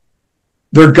 So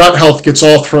their gut health gets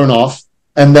all thrown off.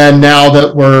 And then now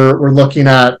that we're looking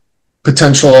at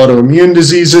potential autoimmune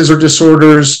diseases or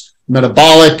disorders,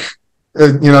 metabolic,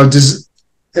 incidences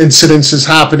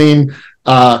happening,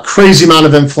 crazy amount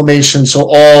of inflammation. So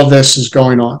all this is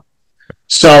going on.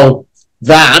 So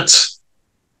that,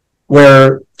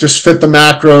 where just fit the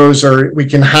macros, or we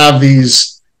can have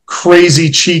these crazy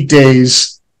cheat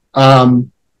days.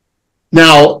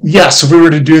 Now, yes, if we were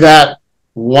to do that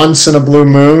once in a blue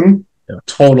moon,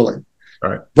 totally.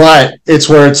 Right. But it's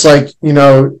where it's like,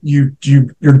 you're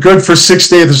good for 6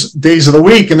 days of the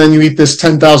week, and then you eat this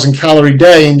 10,000 calorie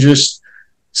day and just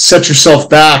set yourself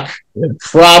back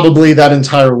probably that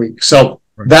entire week. So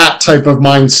that type of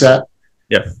mindset.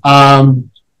 Yeah. And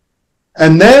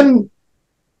then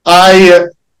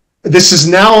this is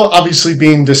now obviously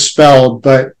being dispelled,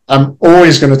 but I'm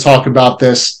always going to talk about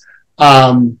this.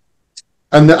 And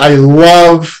I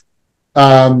love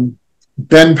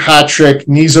Ben Patrick,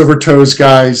 Knees Over Toes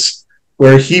guys,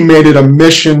 where he made it a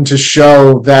mission to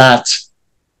show that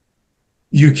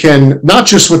you can, not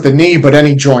just with the knee, but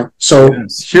any joint. So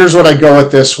Here's what I go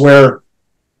with this, where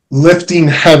lifting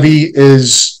heavy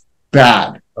is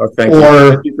bad. Oh, thank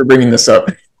you for bringing this up.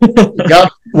 Yeah,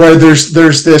 where there's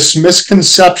this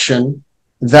misconception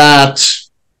that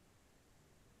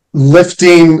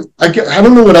lifting, I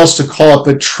don't know what else to call it,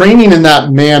 but training in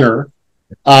that manner,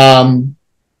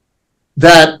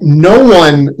 that no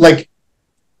one, like,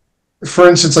 for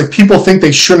instance, like, people think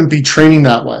they shouldn't be training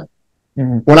that way.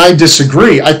 Mm-hmm. When I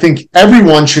disagree, I think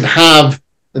everyone should have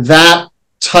that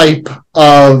type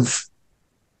of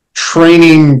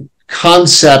training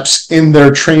concepts in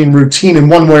their training routine in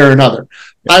one way or another.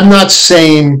 I'm not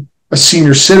saying a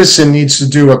senior citizen needs to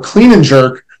do a clean and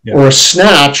jerk or a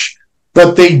snatch,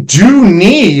 but they do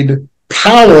need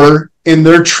power in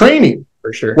their training.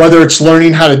 For sure. Whether it's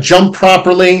learning how to jump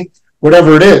properly,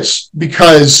 whatever it is.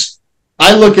 Because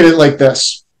I look at it like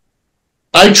this.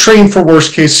 I train for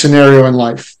worst case scenario in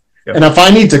life. Yep. And if I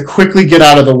need to quickly get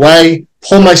out of the way,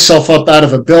 pull myself up out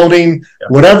of a building,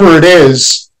 whatever it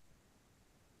is,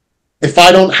 if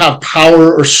I don't have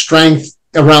power or strength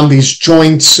around these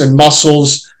joints and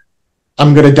muscles,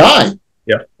 I'm going to die.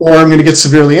 Or I'm going to get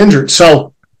severely injured.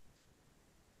 So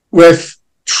with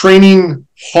training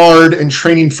hard and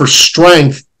training for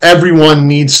strength, everyone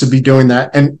needs to be doing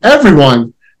that. And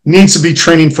everyone needs to be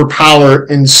training for power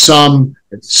in some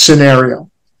scenario.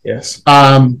 Yes.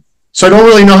 So I don't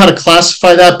really know how to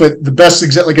classify that, but the best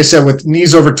example, like I said, with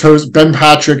Knees Over Toes, Ben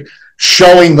Patrick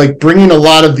showing, like, bringing a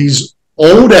lot of these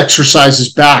old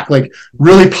exercises back, like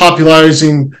really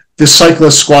popularizing the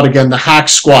cyclist squat again, the hack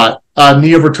squat,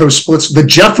 knee over toe splits, the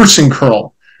Jefferson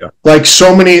curl. Like,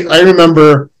 so many, I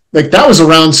remember, like, that was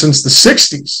around since the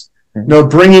 60s. Mm-hmm.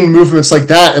 Bringing movements like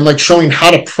that and, like, showing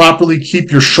how to properly keep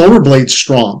your shoulder blades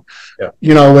strong.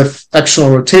 With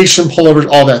external rotation, pullovers,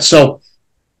 all that. So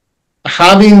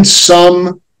having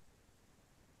some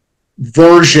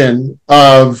version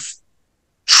of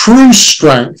true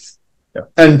strength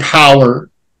and power,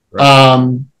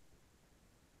 and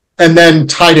then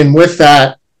tied in with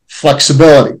that,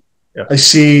 flexibility. I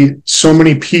see so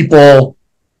many people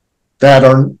that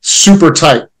are super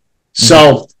tight.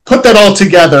 So put that all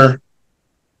together,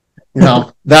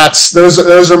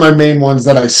 those are my main ones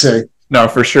that I see. No,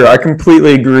 for sure. I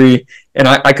completely agree. And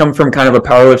I come from kind of a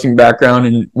powerlifting background,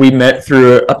 and we met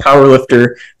through a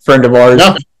powerlifter friend of ours,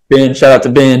 Ben, shout out to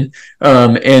Ben.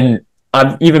 And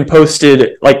I've even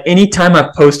posted, like, anytime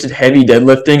I've posted heavy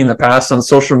deadlifting in the past on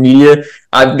social media,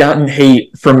 I've gotten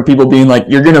hate from people being like,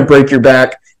 you're going to break your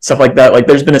back, stuff like that. Like,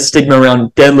 there's been a stigma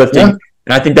around deadlifting.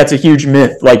 And I think that's a huge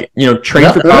myth. Like,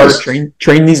 train for power,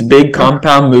 train these big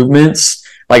compound movements.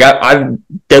 Like I've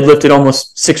deadlifted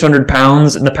almost 600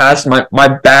 pounds in the past. My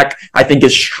back, I think,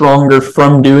 is stronger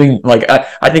from doing, like,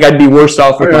 I think I'd be worse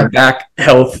off with my back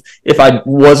health if I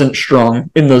wasn't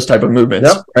strong in those type of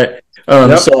movements. Right.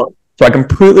 So I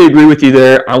completely agree with you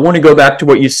there. I want to go back to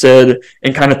what you said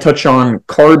and kind of touch on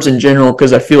carbs in general,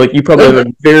 because I feel like you probably have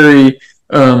a very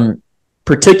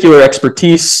particular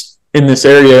expertise in this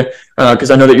area,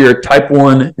 because I know that you're a type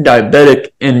 1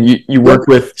 diabetic and you work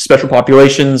with special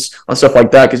populations on stuff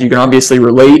like that, because you can obviously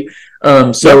relate.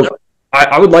 So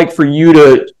I would like for you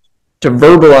to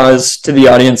verbalize to the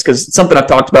audience, because it's something I've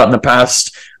talked about in the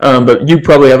past, but you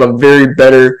probably have a very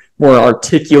better, more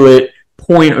articulate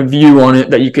point of view on it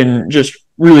that you can just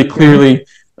really clearly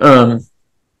tell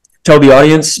the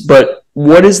audience. But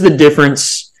what is the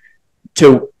difference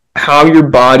to how your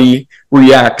body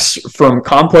reacts from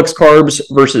complex carbs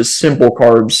versus simple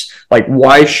carbs? Like,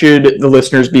 why should the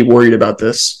listeners be worried about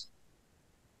this?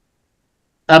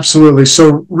 Absolutely.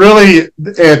 So really,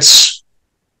 it's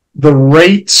the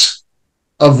rate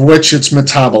of which it's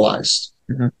metabolized,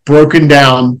 broken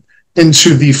down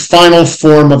into the final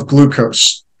form of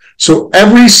glucose. So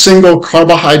every single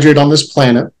carbohydrate on this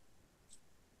planet,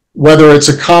 whether it's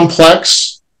a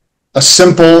complex, a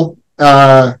simple,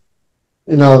 disaccharide,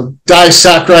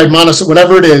 monosaccharide,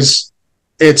 whatever it is,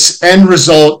 its end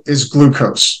result is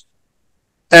glucose.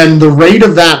 And the rate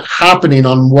of that happening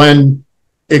on when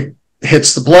it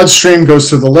hits the bloodstream, goes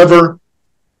through the liver,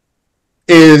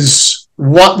 is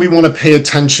what we want to pay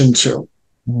attention to.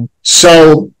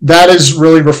 So that is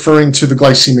really referring to the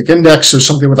glycemic index. So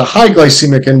something with a high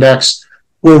glycemic index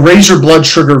will raise your blood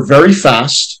sugar very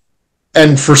fast.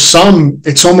 And for some,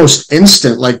 it's almost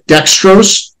instant, like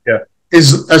dextrose.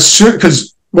 Is as soon,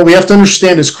 because what we have to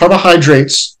understand is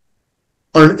carbohydrates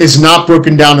is not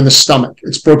broken down in the stomach.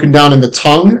 It's broken down in the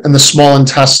tongue and the small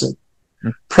intestine.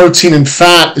 Protein and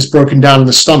fat is broken down in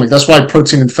the stomach. That's why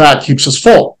protein and fat keeps us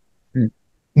full.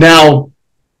 Now,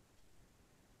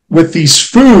 with these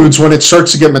foods, when it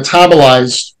starts to get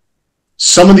metabolized,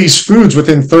 some of these foods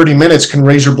within 30 minutes can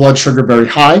raise your blood sugar very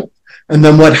high. And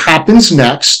then what happens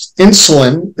next,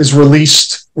 insulin is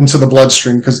released into the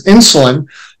bloodstream, because insulin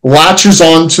latches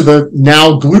on to the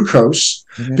now glucose,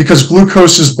 because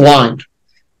glucose is blind.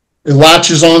 It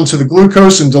latches on to the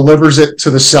glucose and delivers it to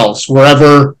the cells,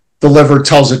 wherever the liver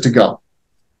tells it to go.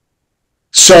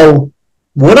 So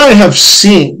what I have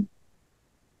seen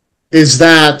is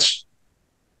that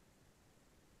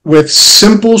with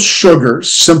simple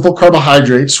sugars, simple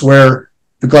carbohydrates, where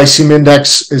the glycemic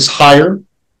index is higher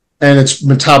and it's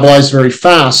metabolized very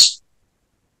fast,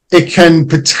 it can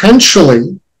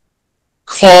potentially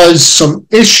cause some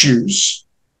issues.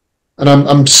 And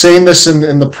I'm saying this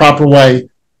in the proper way,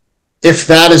 if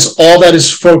that is all that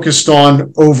is focused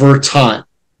on over time.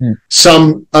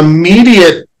 Some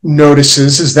immediate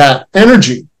notices is that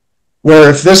energy, where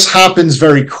if this happens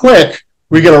very quick,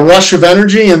 we get a rush of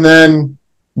energy and then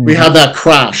we have that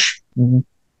crash.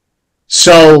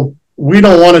 So we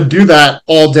don't want to do that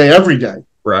all day, every day.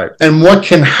 Right. And what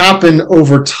can happen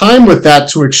over time with that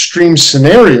to extreme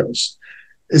scenarios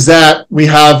is that we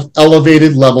have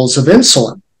elevated levels of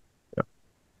insulin.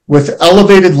 With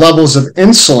elevated levels of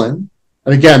insulin,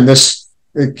 and again,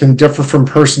 it can differ from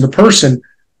person to person,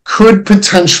 could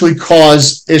potentially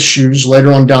cause issues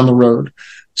later on down the road,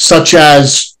 such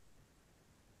as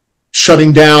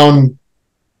shutting down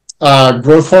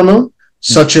growth hormone,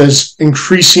 such as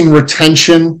increasing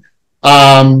retention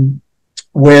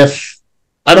with,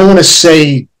 I don't want to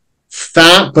say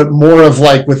fat, but more of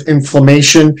like with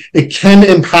inflammation. It can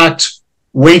impact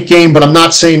weight gain, but I'm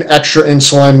not saying extra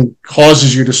insulin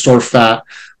causes you to store fat.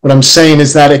 What I'm saying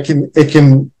is that it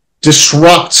can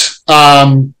disrupt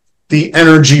the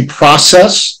energy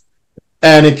process,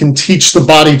 and it can teach the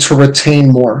body to retain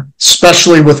more,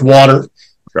 especially with water.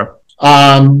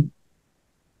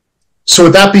 So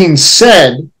with that being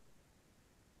said,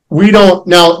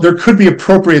 now there could be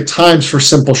appropriate times for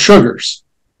simple sugars,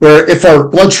 where if our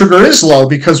blood sugar is low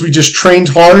because we just trained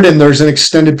hard and there's an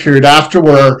extended period after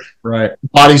where the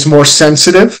body's more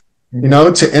sensitive, to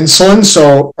insulin,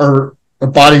 so our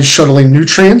body's shuttling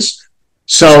nutrients.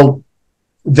 So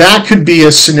that could be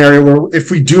a scenario where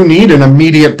if we do need an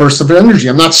immediate burst of energy,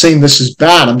 I'm not saying this is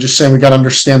bad, I'm just saying we got to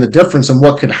understand the difference and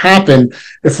what could happen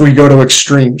if we go to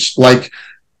extremes, like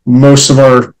most of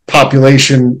our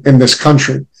population in this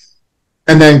country.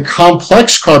 And then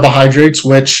complex carbohydrates,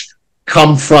 which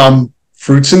come from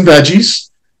fruits and veggies,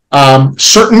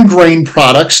 certain grain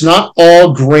products. Not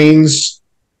all grains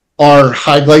are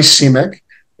high glycemic,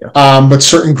 but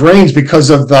certain grains, because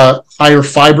of the higher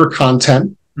fiber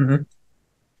content,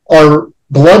 our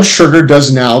blood sugar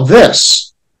does now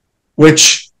this,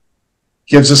 which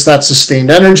gives us that sustained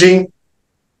energy,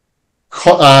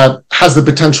 has the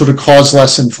potential to cause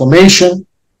less inflammation,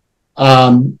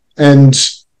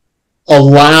 and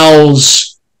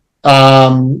allows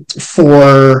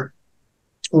for,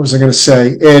 what was I going to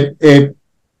say? It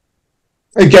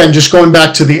again, just going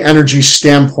back to the energy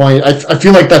standpoint, I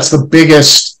feel like that's the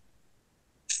biggest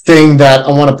thing that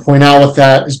I want to point out with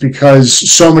that, is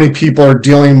because so many people are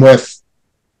dealing with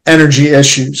energy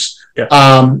issues. Yeah.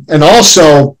 And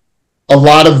also, a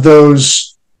lot of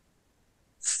those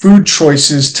food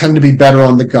choices tend to be better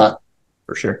on the gut.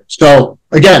 For sure. So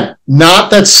again,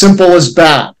 not that simple is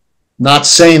bad. Not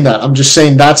saying that. I'm just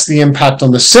saying that's the impact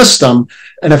on the system.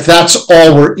 And if that's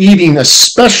all we're eating,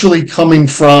 especially coming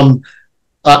from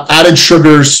added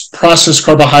sugars, processed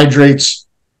carbohydrates,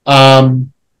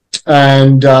 and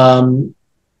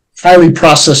highly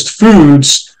processed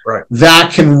foods, right,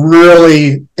 that can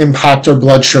really impact our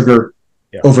blood sugar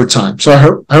over time. So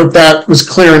I hope that was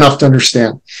clear enough to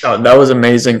understand. Oh, that was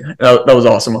amazing. That was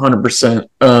awesome,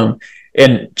 100%.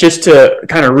 And just to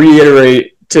kind of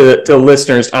reiterate to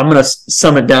listeners, I'm going to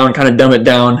sum it down, kind of dumb it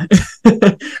down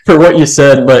for what you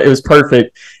said, but it was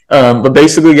perfect. But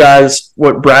basically, guys,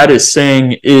 what Brad is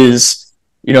saying is,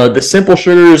 the simple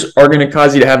sugars are going to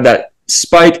cause you to have that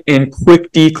spike and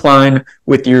quick decline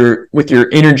with your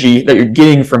energy that you're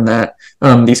getting from that.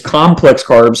 These complex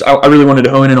carbs, I really wanted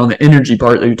to hone in on the energy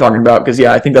part that you're talking about, because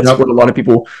I think that's what a lot of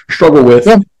people struggle with.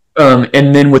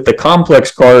 And then with the complex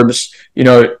carbs,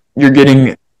 you're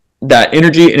getting that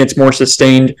energy and it's more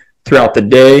sustained throughout the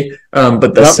day.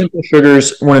 But the simple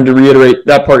sugars, wanted to reiterate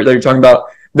that part that you're talking about.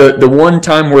 The one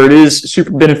time where it is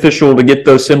super beneficial to get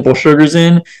those simple sugars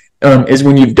in is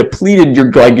when you've depleted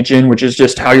your glycogen, which is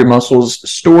just how your muscles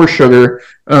store sugar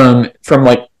from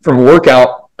a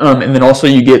workout. And then also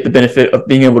you get the benefit of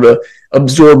being able to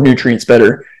absorb nutrients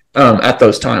better at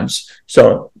those times.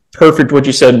 So perfect what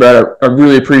you said, Brad. I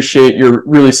really appreciate your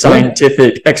really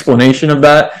scientific explanation of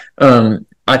that.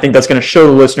 I think that's going to show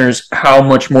the listeners how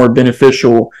much more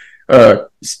beneficial,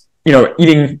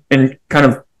 eating and kind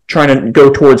of trying to go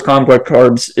towards complex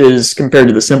carbs is compared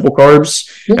to the simple carbs.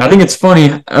 And I think it's funny,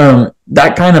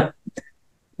 that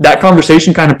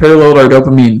conversation kind of paralleled our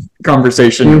dopamine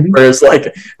conversation, whereas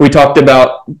like we talked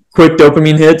about quick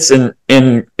dopamine hits and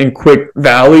quick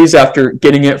valleys after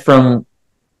getting it from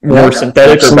more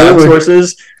synthetic or bad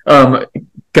sources,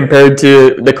 compared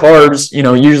to the carbs.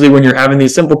 Usually when you're having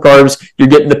these simple carbs, you're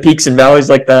getting the peaks and valleys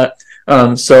like that.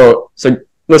 So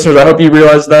listeners, I hope you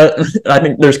realize that. I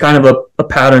think there's kind of a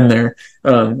pattern there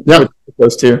with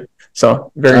those two.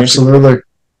 So very absolutely.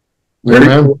 Very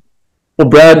cool. Well,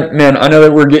 Brad, man, I know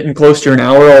that we're getting close to an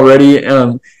hour already,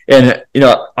 and I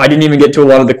didn't even get to a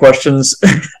lot of the questions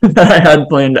that I had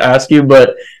planned to ask you,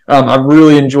 but I've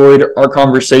really enjoyed our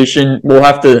conversation. We'll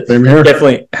have to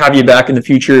definitely have you back in the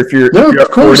future if you're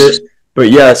up for it.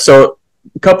 But so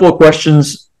a couple of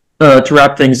questions to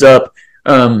wrap things up.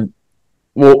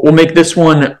 We'll make this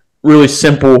one really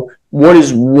simple. What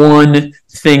is one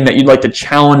thing that you'd like to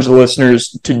challenge the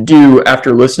listeners to do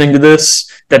after listening to this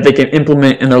that they can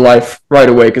implement in their life right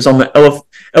away? Because on the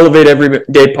Elevate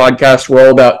Everyday podcast, we're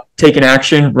all about taking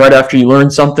action right after you learn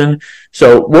something.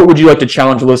 So what would you like to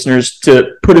challenge listeners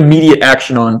to put immediate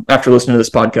action on after listening to this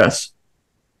podcast?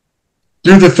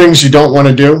 Do the things you don't want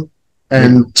to do.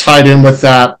 And tied in with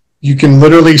that, you can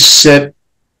literally sit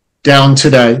down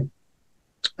today,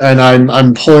 and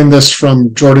I'm pulling this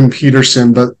from Jordan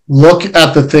Peterson, but look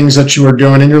at the things that you are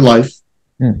doing in your life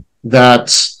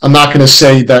that, I'm not going to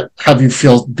say that have you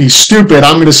be stupid.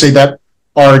 I'm going to say that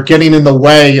are getting in the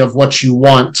way of what you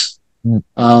want.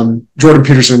 Jordan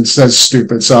Peterson says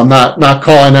stupid, so I'm not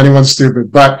calling anyone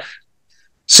stupid. But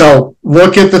so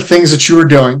look at the things that you are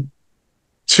doing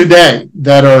today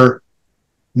that are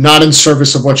not in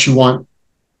service of what you want.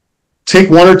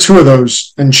 Take one or two of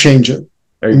those and change it.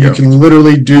 And you can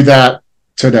literally do that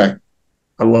today.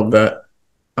 I love that.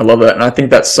 And I think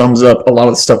that sums up a lot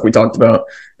of the stuff we talked about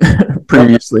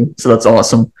previously. So that's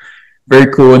awesome.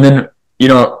 Very cool. And then,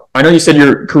 I know you said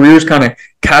your career is kind of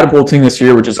catapulting this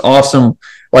year, which is awesome.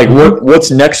 Like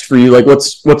what's next for you? Like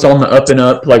what's on the up and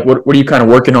up? Like what are you kind of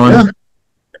working on?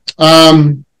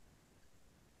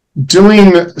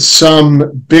 Doing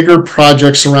some bigger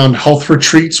projects around health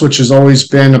retreats, which has always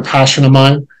been a passion of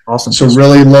mine. Awesome. So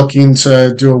really looking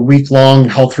to do a week-long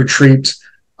health retreat,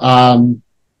 and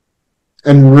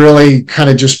really kind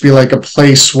of just be like a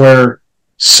place where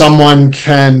someone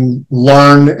can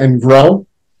learn and grow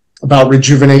about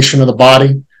rejuvenation of the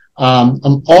body.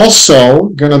 I'm also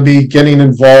going to be getting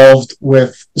involved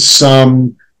with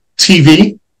some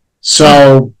TV.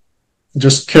 So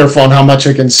just careful on how much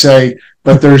I can say,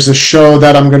 but there's a show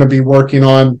that I'm going to be working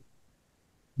on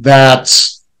that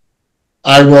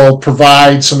I will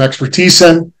provide some expertise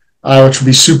in, which will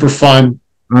be super fun.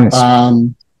 Nice.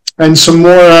 And some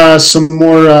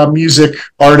more music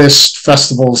artist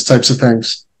festivals types of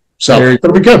things. So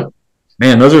it'll be good.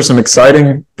 Man, those are some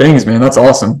exciting things, man. That's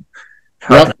awesome.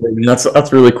 Yep.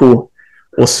 That's really cool.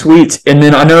 Well, sweet. And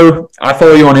then I know I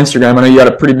follow you on Instagram. I know you got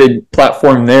a pretty big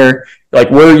platform there. Like,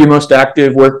 where are you most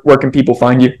active? Where can people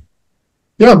find you?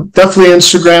 Yeah, definitely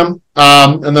Instagram.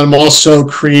 And then I'm also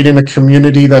creating a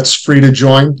community that's free to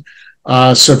join.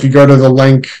 So if you go to the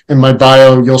link in my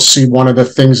bio, you'll see one of the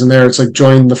things in there. It's like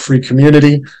join the free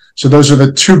community. So those are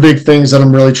the two big things that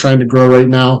I'm really trying to grow right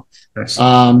now. Nice.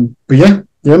 But yeah,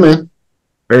 man.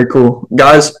 Very cool.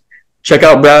 Guys, check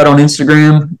out Brad on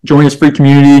Instagram. Join his free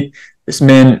community. This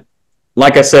man,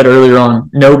 like I said earlier on,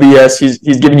 no BS.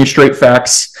 He's giving you straight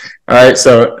facts. All right.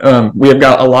 So we have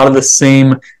got a lot of the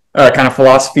same kind of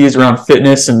philosophies around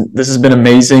fitness, and this has been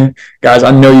amazing. Guys,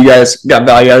 I know you guys got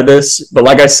value out of this, but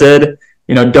like I said,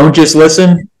 don't just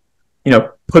listen,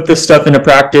 put this stuff into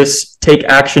practice, take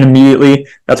action immediately.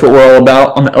 That's what we're all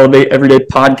about on the Elevate Everyday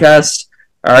podcast.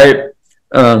 All right.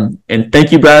 And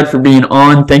thank you, Brad, for being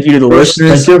on. Thank you to the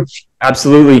listeners. Thank you.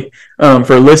 Absolutely.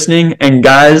 For listening. And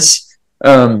guys,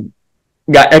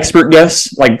 got expert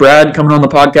guests like Brad coming on the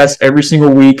podcast every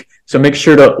single week. So make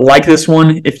sure to like this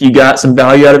one. If you got some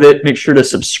value out of it, make sure to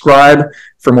subscribe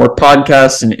for more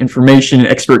podcasts and information and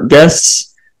expert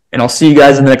guests. And I'll see you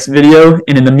guys in the next video.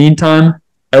 And in the meantime,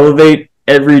 elevate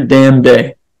every damn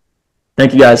day.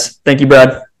 Thank you, guys. Thank you, Brad.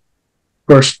 Of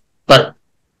course. Bye.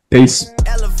 Peace.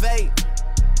 Elevate.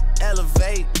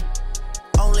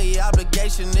 Only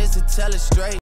obligation is to tell it straight.